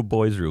use a little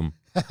boys' room.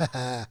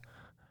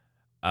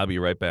 I'll be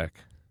right back.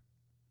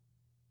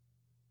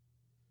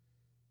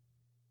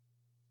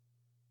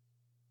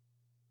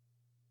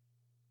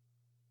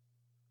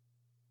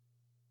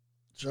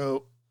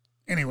 So,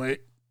 anyway,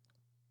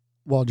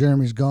 while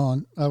Jeremy's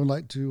gone, I would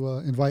like to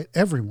invite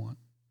everyone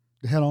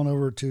to head on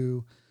over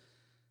to,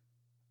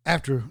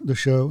 after the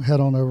show, head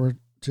on over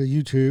to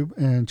YouTube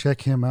and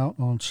check him out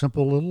on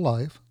Simple Little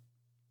Life.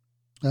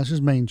 That's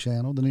his main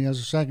channel. Then he has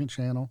a second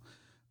channel,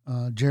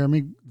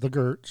 Jeremy the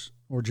Gertz,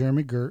 or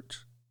Jeremy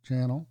Gertz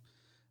channel.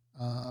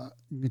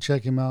 You can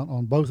check him out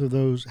on both of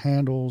those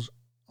handles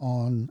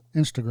on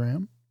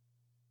Instagram.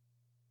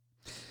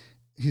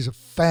 He's a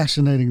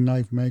fascinating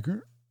knife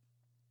maker,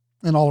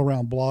 an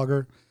all-around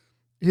blogger.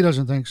 He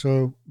doesn't think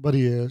so, but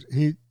he is.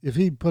 If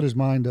he put his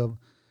mind to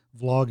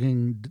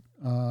vlogging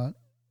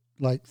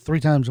 3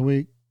 times a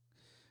week,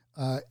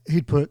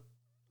 he'd put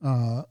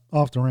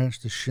Off the Ranch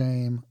to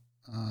shame.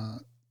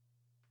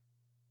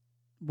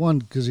 One,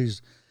 because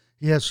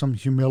he has some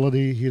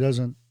humility.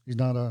 He's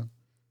not a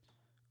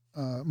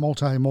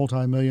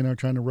multi-millionaire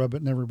trying to rub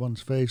it in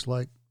everyone's face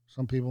like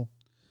some people.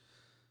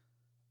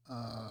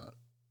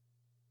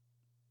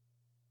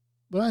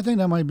 But I think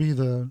that might be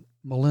the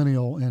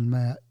millennial in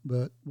Matt,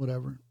 but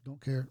whatever. Don't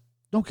care.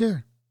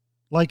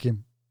 Like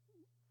him.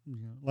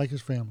 Like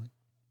his family.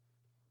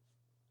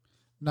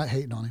 Not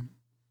hating on him.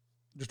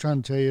 Just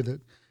trying to tell you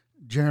that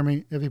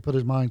Jeremy, if he put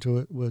his mind to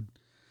it, would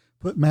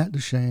put Matt to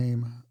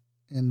shame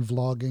in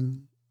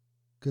vlogging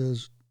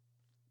because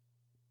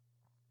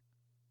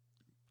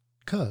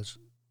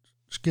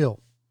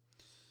skill,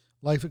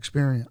 life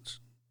experience.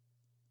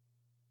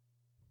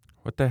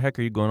 What the heck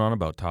are you going on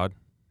about, Todd?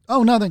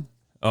 Oh, nothing.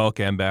 Oh,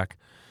 okay, I'm back.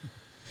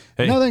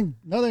 Hey, Nothing.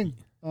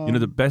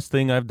 the best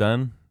thing I've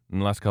done in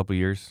the last couple of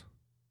years?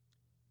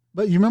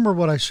 But you remember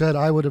what I said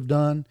I would have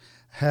done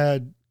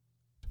had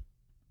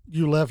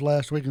you left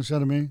last week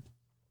instead of me?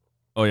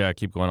 Oh, yeah, I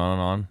keep going on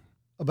and on.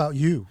 About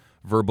you.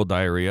 Verbal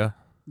diarrhea.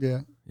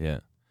 Yeah. Yeah.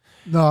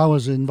 No, I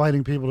was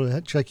inviting people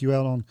to check you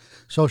out on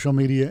social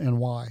media and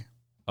why.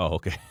 Oh,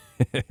 okay.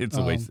 It's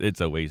a waste.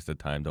 It's a waste of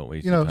time. Don't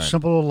waste your time.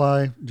 Simple Little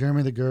Life,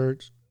 Jeremy the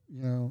Gertz,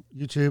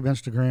 YouTube,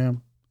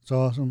 Instagram. It's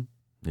awesome.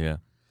 Yeah.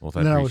 Well,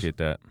 I appreciate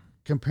that.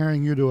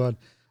 Comparing you to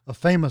a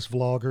famous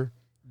vlogger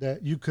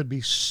that you could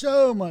be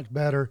so much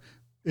better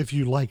if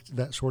you liked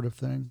that sort of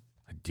thing.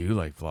 I do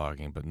like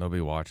vlogging, but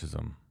nobody watches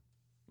them.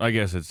 I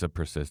guess it's a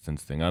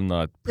persistence thing. I'm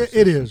not.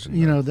 It is.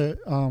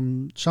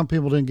 Some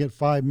people didn't get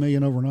 5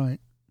 million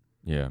overnight.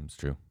 Yeah, it's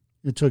true.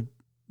 It took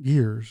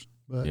years,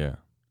 but Yeah,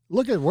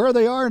 look at where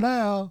they are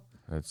now.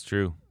 that's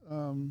true.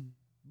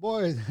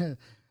 Boy,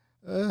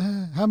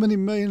 how many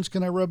millions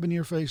can I rub in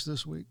your face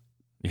this week?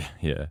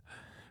 Yeah.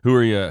 Who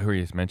are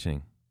you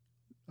mentioning?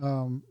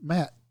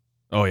 Matt.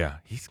 Oh yeah,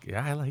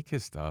 I like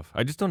his stuff.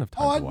 I just don't have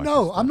time. Oh, to watch no,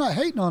 his stuff. I'm not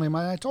hating on him.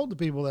 I told the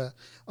people that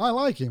I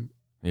like him.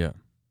 Yeah.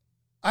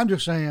 I'm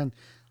just saying,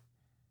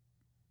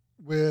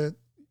 with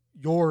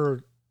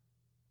your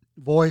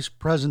voice,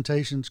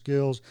 presentation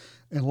skills,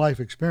 and life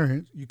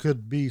experience, you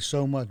could be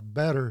so much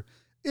better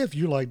if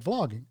you like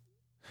vlogging.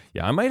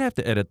 Yeah, I might have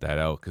to edit that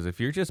out because if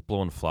you're just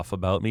blowing fluff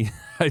about me,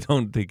 I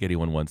don't think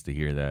anyone wants to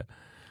hear that.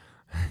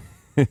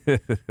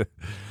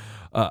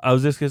 I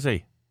was just gonna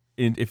say,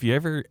 if you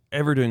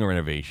ever doing a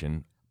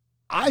renovation,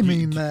 I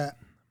mean that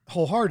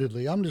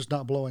wholeheartedly. I'm just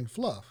not blowing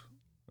fluff.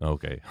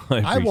 okay, I I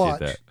appreciate watch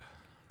that.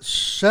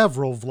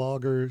 several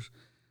vloggers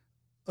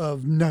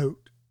of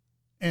note,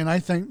 and I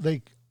think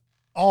they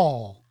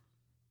all,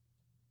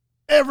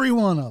 every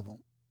one of them,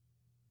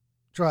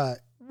 try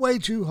way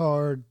too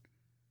hard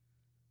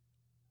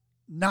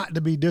not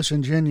to be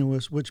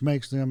disingenuous, which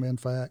makes them, in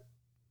fact,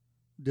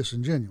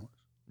 disingenuous.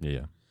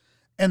 Yeah.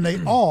 And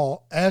they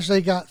all, as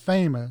they got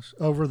famous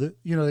over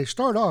they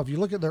start off, you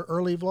look at their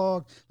early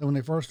vlog, when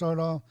they first start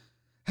off,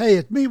 hey,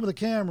 it's me with a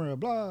camera,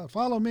 blah,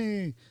 follow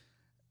me.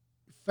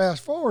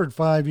 Fast forward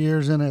 5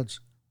 years and it's,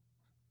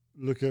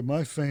 look at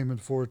my fame and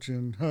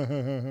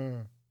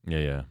fortune.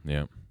 Yeah.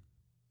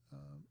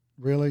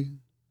 Really?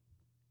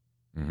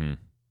 Mm-hmm.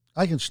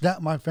 I can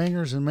snap my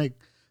fingers and make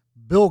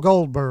Bill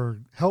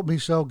Goldberg help me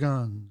sell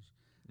guns.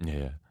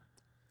 Yeah.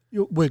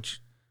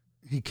 Which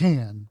he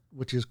can,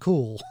 which is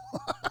cool.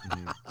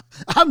 Mm-hmm.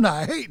 I'm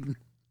not hating.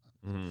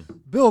 Mm-hmm.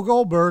 Bill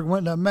Goldberg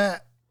went to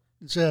Matt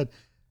and said,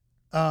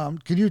 can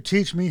you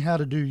teach me how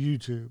to do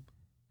YouTube?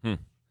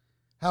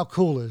 How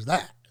cool is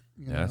that?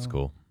 Yeah, that's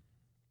cool.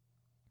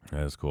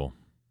 That is cool.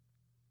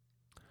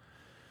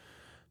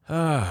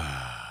 No,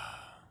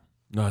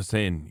 I was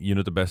saying,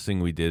 the best thing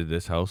we did at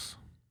this house?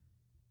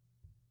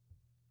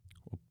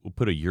 We'll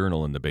put a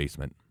urinal in the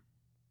basement.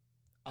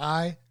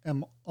 I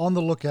am on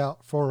the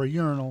lookout for a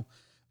urinal,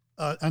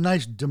 a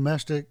nice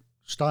domestic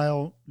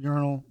style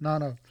urinal,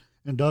 not a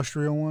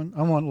industrial one.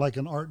 I want like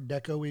an Art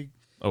Deco-y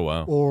Oh,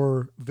 wow.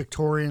 or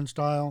Victorian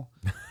style.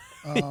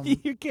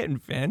 You're getting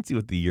fancy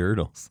with the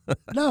urinals.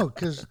 No,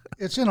 because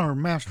it's in our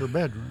master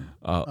bedroom,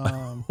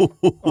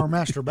 our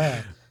master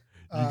bath.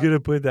 You're going to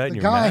put that in The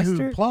your guy master?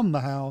 who plumbed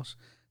the house,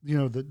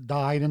 that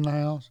died in the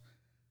house,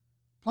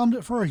 plumbed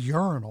it for a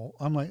urinal.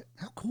 I'm like,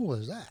 how cool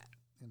is that?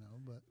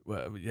 But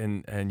Well,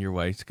 and your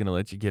wife's going to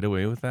let you get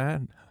away with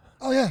that?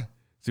 oh yeah,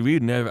 See, we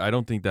would never. I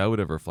don't think that would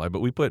ever fly.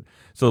 But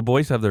so the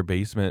boys have their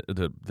basement,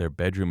 their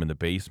bedroom in the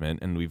basement,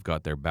 and we've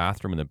got their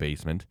bathroom in the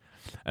basement.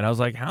 And I was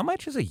like, how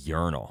much is a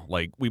urinal?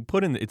 Like we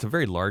put in. It's a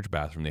very large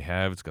bathroom they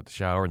have. It's got the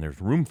shower and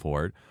there's room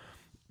for it.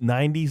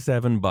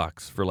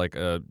 $97 for like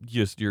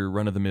just your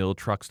run of the mill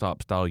truck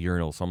stop style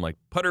urinal. So I'm like,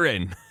 put her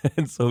in,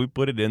 and so we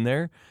put it in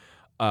there.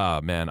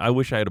 Man, I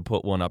wish I had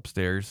put one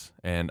upstairs,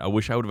 and I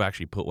wish I would have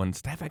actually put one.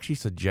 Steph actually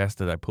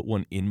suggested I put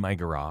one in my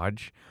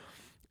garage.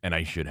 And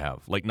I should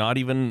have, like, not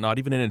even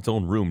in its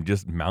own room,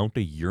 just mount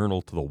a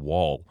urinal to the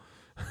wall.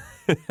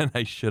 And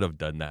I should have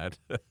done that.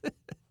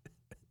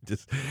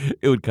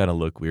 It would kind of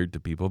look weird to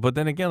people. But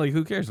then again, like,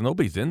 who cares?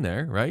 Nobody's in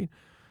there, right?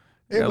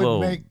 it would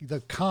make the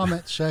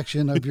comment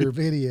section of your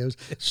videos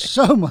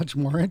so much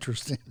more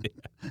interesting.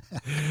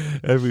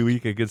 Every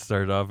week I could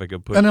start off, I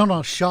could put. And on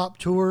a shop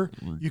tour,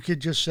 you could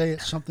just say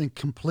it's something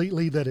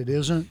completely that it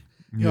isn't.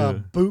 A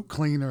boot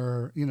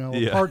cleaner,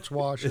 a parts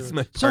washer, It's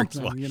my parts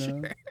something,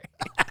 washer.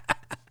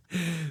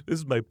 This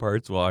is my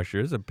parts washer.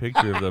 There's a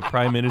picture of the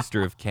Prime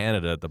Minister of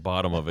Canada at the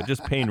bottom of it,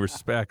 just paying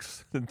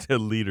respects to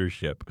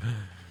leadership.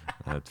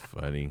 That's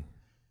funny.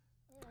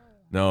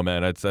 No,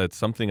 man, that's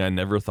something I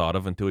never thought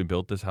of until we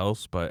built this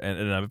house. But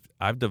and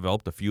I've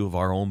developed a few of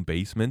our own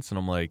basements, and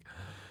I'm like,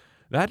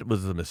 that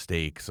was a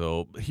mistake.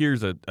 So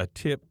here's a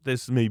tip.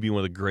 This may be one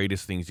of the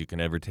greatest things you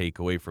can ever take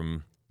away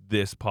from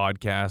this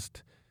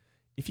podcast.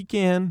 If you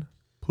can,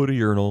 put a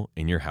urinal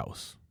in your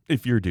house.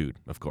 If you're a dude,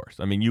 of course.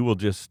 I mean, you will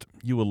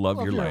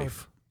love your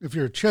life. If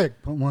you're a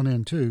chick, put one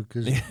in too,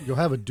 because you'll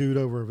have a dude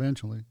over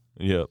eventually.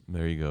 Yep,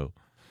 there you go.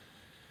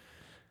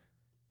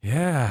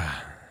 Yeah.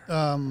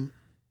 One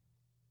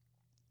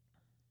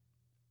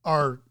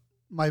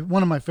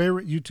of my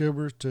favorite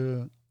YouTubers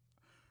to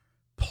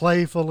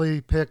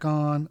playfully pick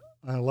on.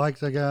 I like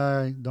the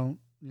guy. Don't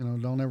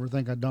ever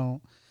think I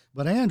don't.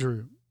 But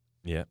Andrew.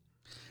 Yeah.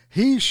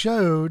 He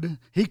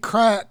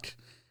cracked,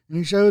 and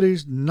he showed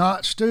he's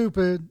not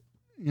stupid.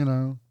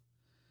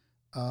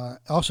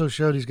 Also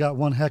showed he's got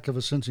one heck of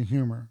a sense of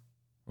humor.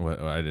 What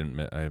I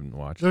haven't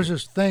watched. There's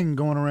this thing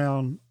going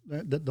around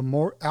that the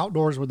more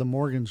outdoors with the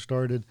Morgan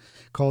started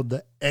called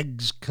the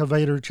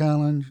Excavator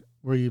Challenge,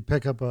 where you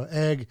pick up an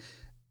egg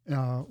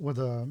with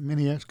a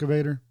mini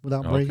excavator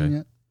without breaking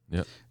it.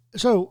 Yep.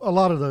 So a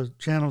lot of the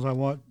channels I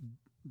watch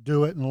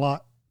do it, and a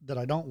lot that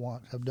I don't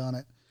watch have done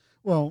it.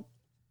 Well,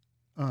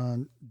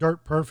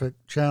 Dirt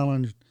Perfect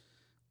challenged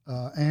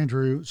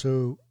Andrew,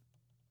 so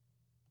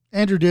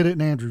Andrew did it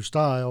in Andrew's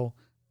style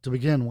to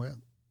begin with.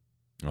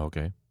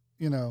 Okay.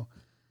 And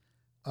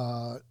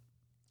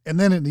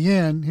then at the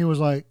end, he was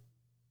like,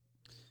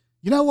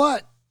 you know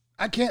what?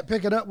 I can't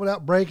pick it up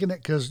without breaking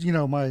it because,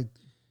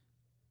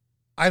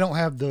 I don't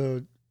have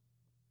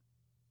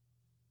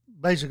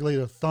basically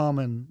the thumb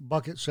and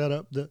bucket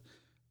setup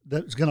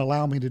that's going to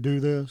allow me to do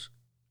this.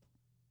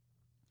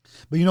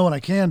 But you know what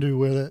I can do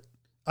with it?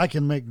 I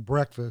can make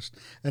breakfast.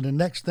 And the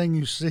next thing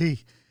you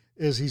see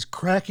is he's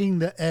cracking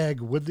the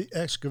egg with the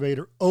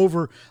excavator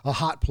over a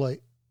hot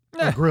plate,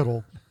 a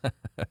griddle.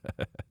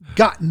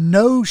 Got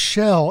no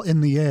shell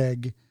in the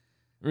egg.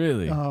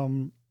 Really?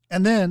 And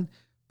then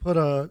put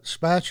a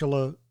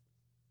spatula,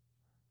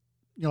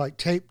 like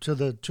taped to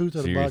the tooth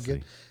of the Seriously.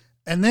 bucket,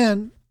 and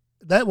then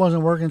that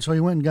wasn't working, so he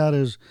went and got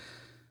his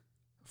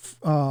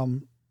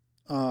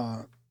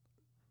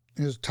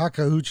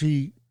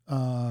Takeuchi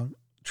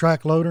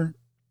track loader,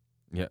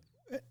 Yeah.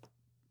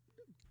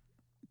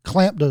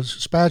 clamped a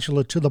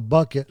spatula to the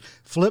bucket,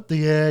 flipped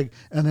the egg,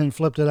 and then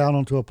flipped it out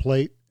onto a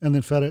plate, and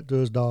then fed it to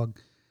his dog.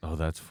 Oh,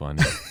 that's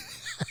funny.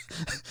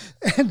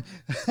 And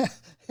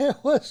it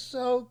was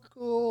so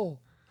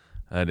cool.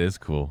 That is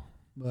cool.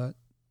 But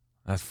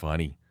That's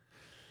funny.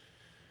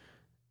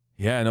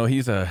 Yeah, no,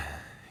 he's a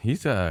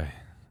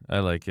I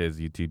like his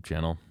YouTube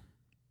channel.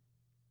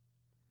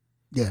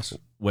 yes,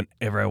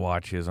 Whenever I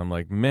watch his, I'm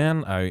like,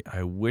 man,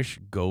 I wish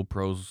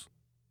GoPros,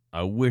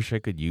 I wish I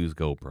could use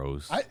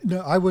GoPros.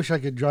 I wish I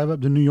could drive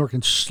up to New York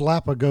and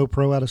slap a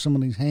GoPro out of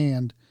somebody's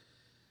hand.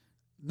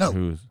 No,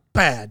 Who's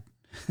bad.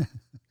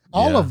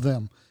 All Yeah. of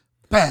them,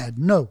 bad.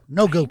 No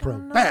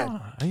GoPro,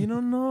 bad. You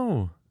don't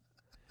know.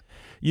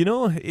 You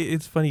know,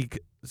 it's funny.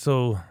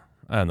 So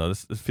I don't know.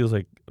 This feels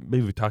like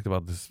maybe we talked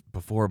about this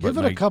before, but Give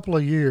it a like, couple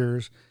of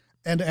years,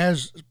 and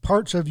as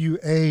parts of you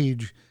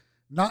age,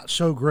 not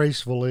so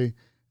gracefully,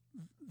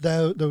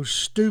 those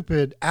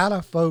stupid, out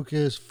of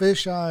focus,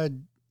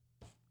 fish-eyed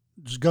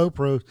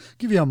GoPros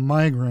give you a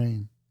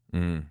migraine.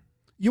 mm,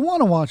 You want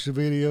to watch the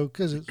video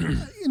because it's,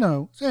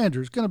 it's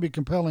Andrew. It's going to be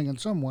compelling in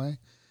some way.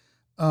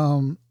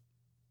 And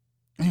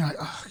you're like,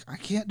 oh, I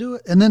can't do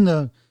it. And then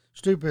the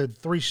stupid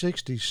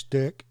 360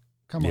 stick.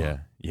 Come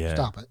on. yeah,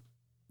 Stop it.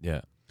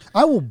 yeah.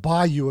 I will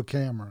buy you a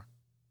camera.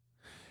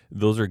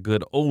 Those are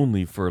good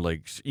only for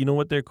like, you know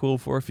what they're cool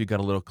for? If you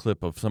got a little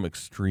clip of some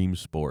extreme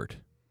sport,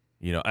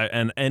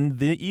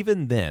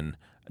 even then,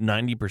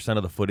 90%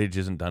 of the footage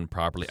isn't done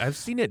properly. I've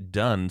seen it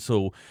done,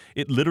 so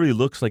it literally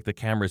looks like the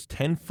camera's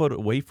 10 foot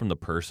away from the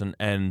person,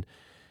 and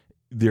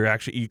you're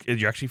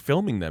actually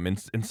filming them.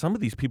 And some of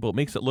these people, it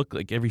makes it look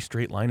like every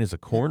straight line is a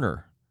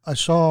corner. I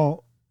saw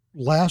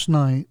last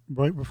night,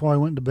 right before I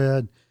went to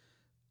bed,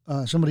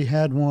 somebody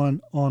had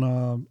one on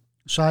a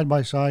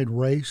side-by-side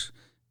race,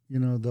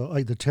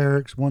 the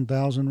Terex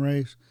 1000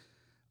 race,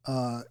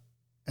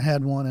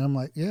 had one, and I'm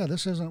like, yeah,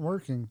 this isn't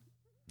working.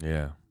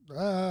 Yeah.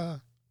 Ah.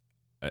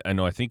 I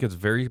know. I think it's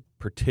very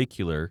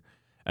particular,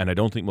 and I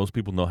don't think most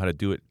people know how to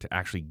do it to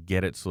actually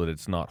get it so that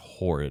it's not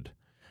horrid.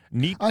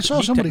 I saw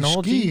neat somebody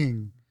technology.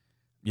 skiing,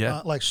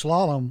 Yeah. like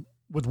slalom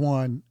with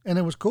one, and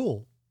it was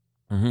cool.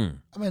 Mm-hmm.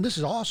 I mean, this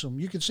is awesome.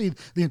 You can see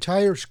the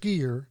entire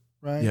skier,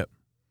 right? Yep.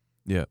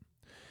 Yeah.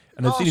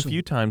 And I've seen a Awesome.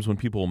 few times when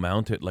people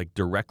mount it like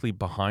directly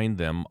behind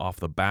them off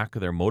the back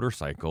of their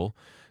motorcycle.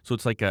 So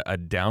it's like a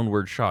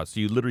downward shot. So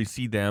you literally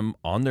see them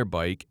on their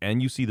bike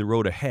and you see the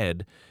road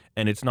ahead.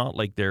 And it's not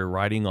like they're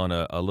riding on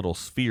a little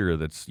sphere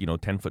that's,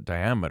 10-foot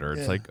diameter.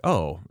 It's Yeah. like,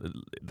 oh,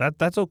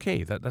 that's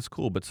okay. That's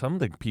cool. But some of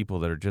the people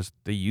that are just,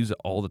 they use it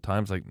all the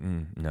time. It's like,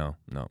 no,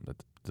 that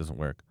doesn't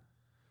work.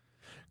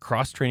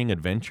 Cross Training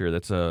Adventure,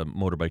 that's a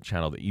motorbike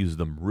channel that uses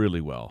them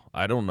really well.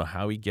 I don't know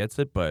how he gets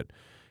it, but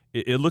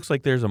it looks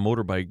like there's a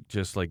motorbike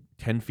just like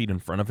 10 feet in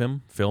front of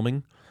him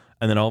filming,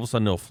 and then all of a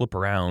sudden they'll flip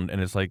around,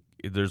 and it's like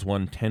there's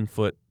one 10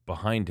 foot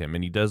behind him,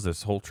 and he does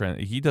this whole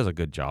trend. He does a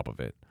good job of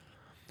it.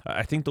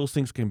 I think those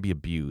things can be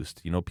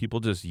abused.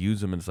 People just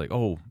use them, and it's like,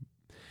 oh,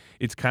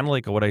 it's kind of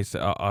like what I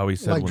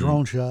always said. Like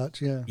drone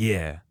shots, yeah.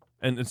 Yeah.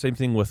 And the same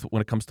thing with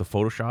when it comes to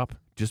Photoshop.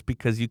 Just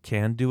because you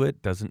can do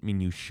it doesn't mean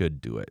you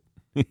should do it.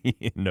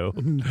 No.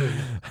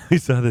 I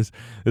saw this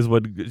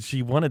one.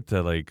 She wanted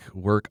to like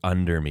work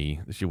under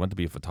me. She wanted to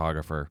be a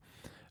photographer.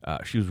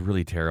 She was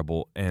really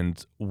terrible.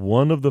 And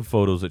one of the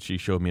photos that she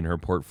showed me in her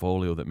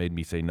portfolio that made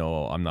me say,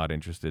 no, I'm not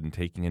interested in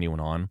taking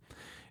anyone on,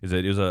 is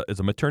that it's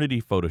a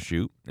maternity photo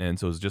shoot. And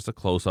so it's just a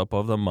close up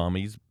of the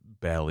mommy's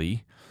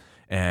belly.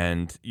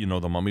 And,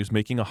 the mommy was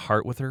making a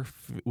heart with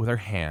her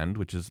hand,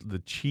 which is the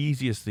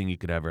cheesiest thing you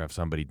could ever have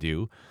somebody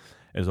do.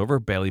 It was over her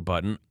belly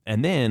button.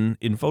 And then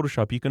in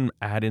Photoshop, you can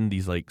add in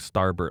these like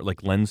starburst,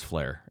 like lens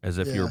flare, as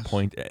if you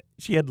were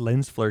she had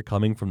lens flare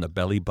coming from the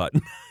belly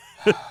button.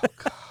 Oh,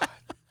 God.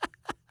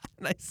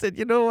 And I said,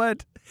 you know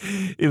what?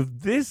 If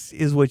this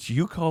is what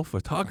you call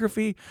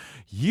photography,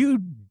 you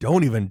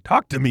don't even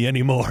talk to me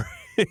anymore.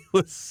 It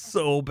was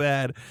so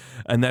bad.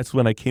 And that's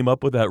when I came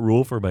up with that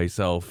rule for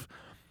myself.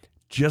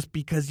 Just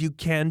because you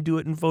can do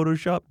it in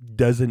Photoshop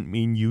doesn't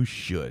mean you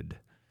should.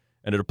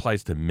 And it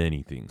applies to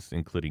many things,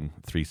 including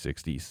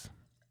 360s.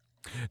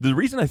 The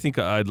reason I think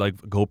I'd like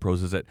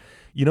GoPros is that,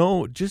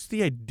 just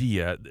the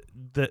idea,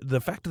 the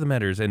fact of the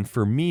matter is, and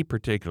for me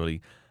particularly,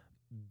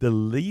 the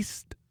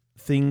less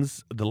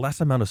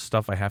amount of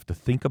stuff I have to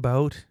think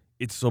about,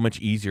 it's so much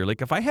easier.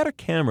 Like if I had a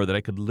camera that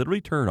I could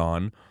literally turn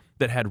on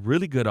that had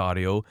really good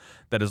audio,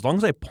 that as long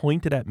as I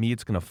point it at me,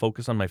 it's going to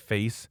focus on my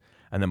face,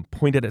 and then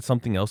point it at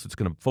something else, it's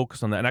going to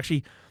focus on that. And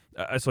actually,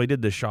 so I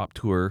did this shop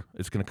tour.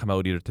 It's going to come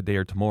out either today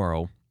or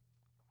tomorrow.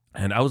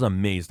 And I was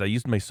amazed. I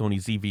used my Sony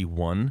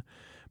ZV-1,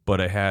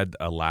 but I had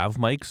a lav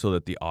mic so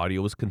that the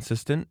audio was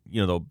consistent.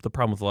 The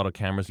problem with a lot of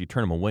cameras, you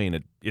turn them away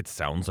and it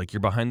sounds like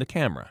you're behind the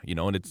camera,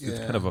 and it's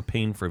kind of a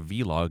pain for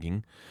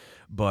vlogging.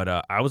 But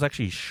I was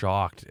actually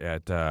shocked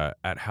at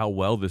how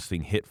well this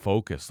thing hit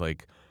focus.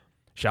 Like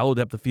shallow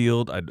depth of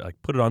field, I'd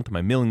like put it onto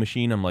my milling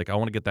machine. I'm like, I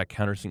want to get that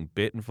countersink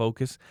bit in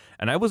focus,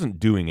 and I wasn't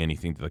doing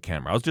anything to the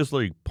camera. I was just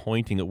like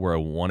pointing it where I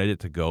wanted it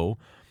to go.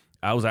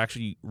 I was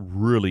actually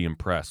really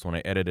impressed when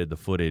I edited the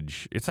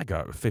footage. It's like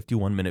a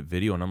 51-minute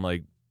video, and I'm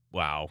like,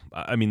 wow.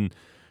 I mean,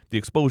 the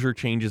exposure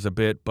changes a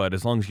bit, but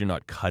as long as you're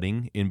not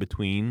cutting in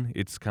between,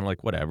 it's kind of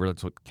like whatever.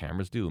 That's what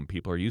cameras do, and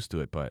people are used to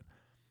it. But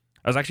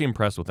I was actually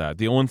impressed with that.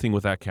 The only thing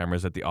with that camera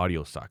is that the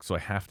audio sucks, so I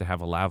have to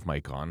have a lav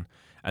mic on.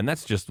 And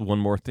that's just one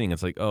more thing.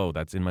 It's like, oh,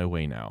 that's in my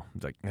way now.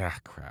 It's like,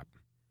 crap.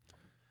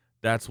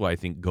 That's why I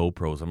think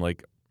GoPros, I'm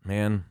like,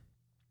 man,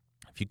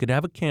 if you could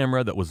have a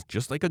camera that was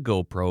just like a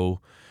GoPro,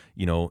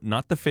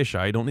 not the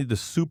fisheye, you don't need the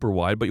super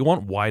wide, but you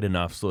want wide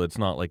enough so it's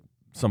not like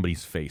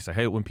somebody's face. I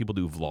hate it when people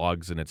do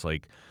vlogs and it's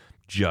like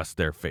just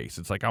their face.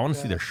 It's like, I want to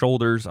see their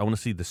shoulders. I want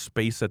to see the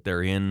space that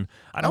they're in.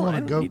 I want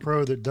a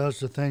GoPro that does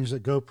the things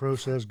that GoPro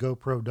says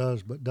GoPro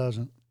does, but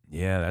doesn't.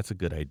 Yeah, that's a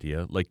good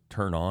idea. Like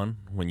turn on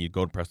when you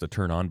go to press the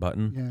turn on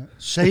button. Yeah,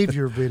 save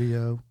your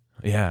video.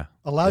 Yeah.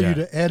 Allow you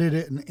to edit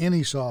it in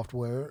any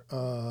software.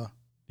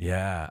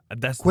 Yeah,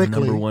 that's quickly. The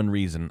number one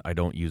reason I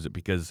don't use it,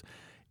 because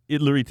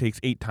it literally takes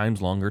 8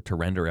 times longer to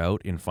render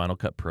out in Final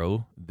Cut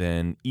Pro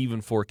than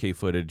even 4K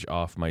footage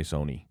off my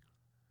Sony.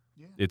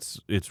 Yeah.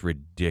 It's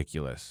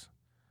ridiculous.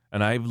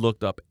 And I've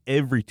looked up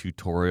every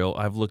tutorial.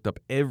 I've looked up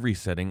every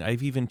setting.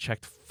 I've even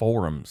checked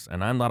forums,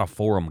 and I'm not a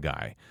forum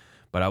guy,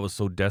 but I was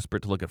so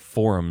desperate to look at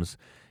forums,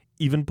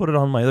 even put it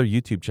on my other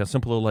YouTube channel,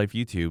 Simple Little Life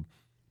YouTube.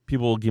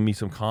 People will give me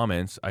some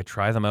comments. I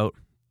try them out.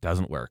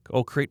 Doesn't work.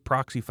 Oh, create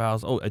proxy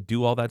files. Oh, I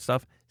do all that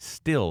stuff.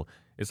 Still,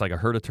 it's like a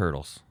herd of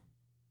turtles.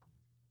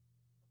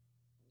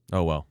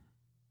 Oh, well.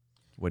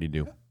 What do you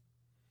do?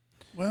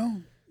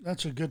 Well,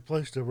 that's a good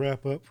place to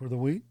wrap up for the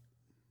week.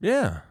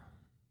 Yeah.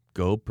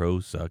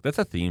 GoPro suck. That's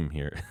a theme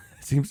here.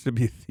 It seems to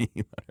be a theme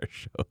on our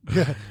show.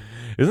 Yeah.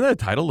 Isn't that a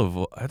title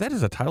of that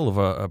is a title of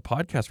a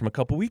podcast from a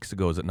couple weeks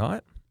ago, is it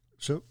not?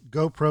 So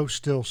GoPro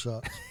still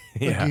sucks.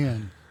 Yeah.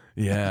 Again.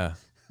 Yeah.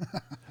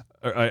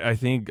 I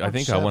think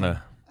I want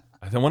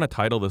to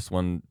title this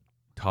one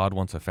Todd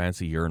Wants a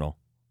Fancy Urinal.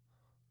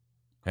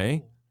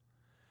 Hey?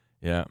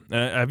 Yeah.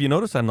 Have you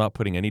noticed I'm not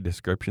putting any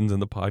descriptions in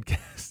the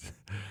podcast?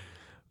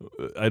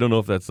 I don't know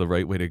if that's the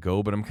right way to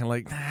go, but I'm kind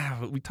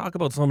of like, we talk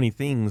about so many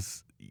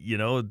things, you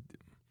don't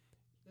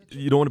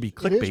want to be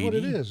clickbaity. It is what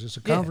it is. It's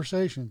a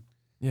conversation.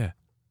 Yeah.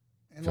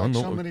 And like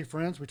so many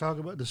friends, we talk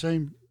about the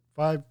same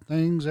 5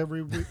 things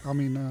every week. I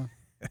mean,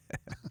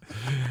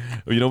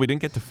 well, we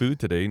didn't get to food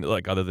today,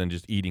 like other than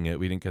just eating it.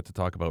 We didn't get to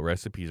talk about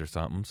recipes or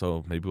something,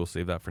 so maybe we'll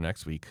save that for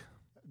next week.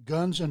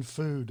 Guns and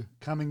food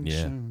coming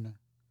soon.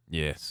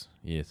 Yes.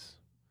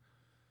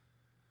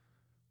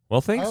 Well,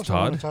 thanks, I also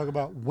Todd. want to talk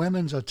about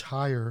women's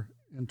attire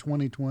in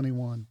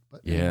 2021.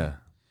 But yeah.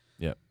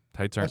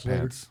 Tights aren't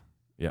pants.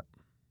 Yep.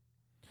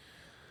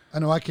 I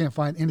know I can't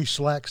find any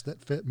slacks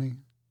that fit me.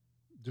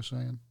 Just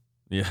saying.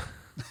 Yeah.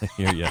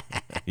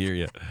 Hear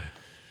ya.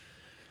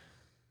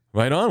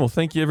 Right on. Well,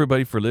 thank you,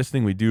 everybody, for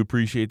listening. We do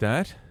appreciate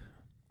that.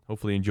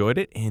 Hopefully you enjoyed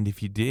it. And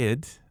if you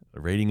did, a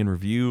rating and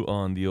review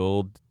on the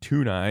old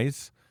Toon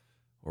Eyes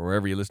or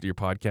wherever you listen to your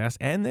podcast,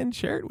 and then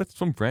share it with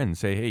some friends.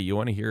 Say, hey, you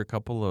want to hear a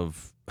couple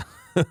of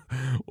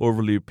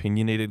overly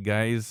opinionated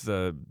guys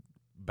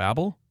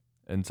babble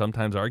and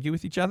sometimes argue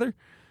with each other?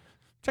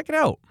 Check it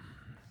out.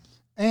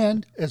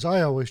 And as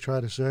I always try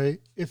to say,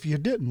 if you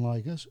didn't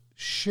like us,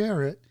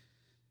 share it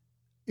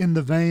in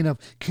the vein of,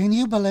 can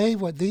you believe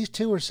what these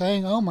two are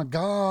saying? Oh, my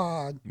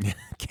God.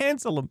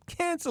 Cancel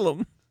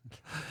them.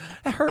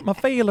 That hurt my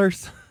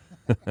feelers.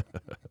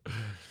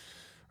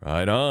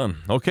 Right on.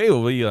 Okay,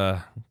 well, we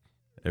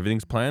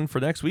everything's planned for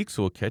next week,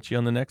 so we'll catch you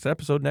on the next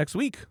episode next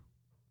week.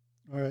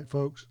 All right,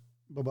 folks.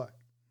 Bye-bye.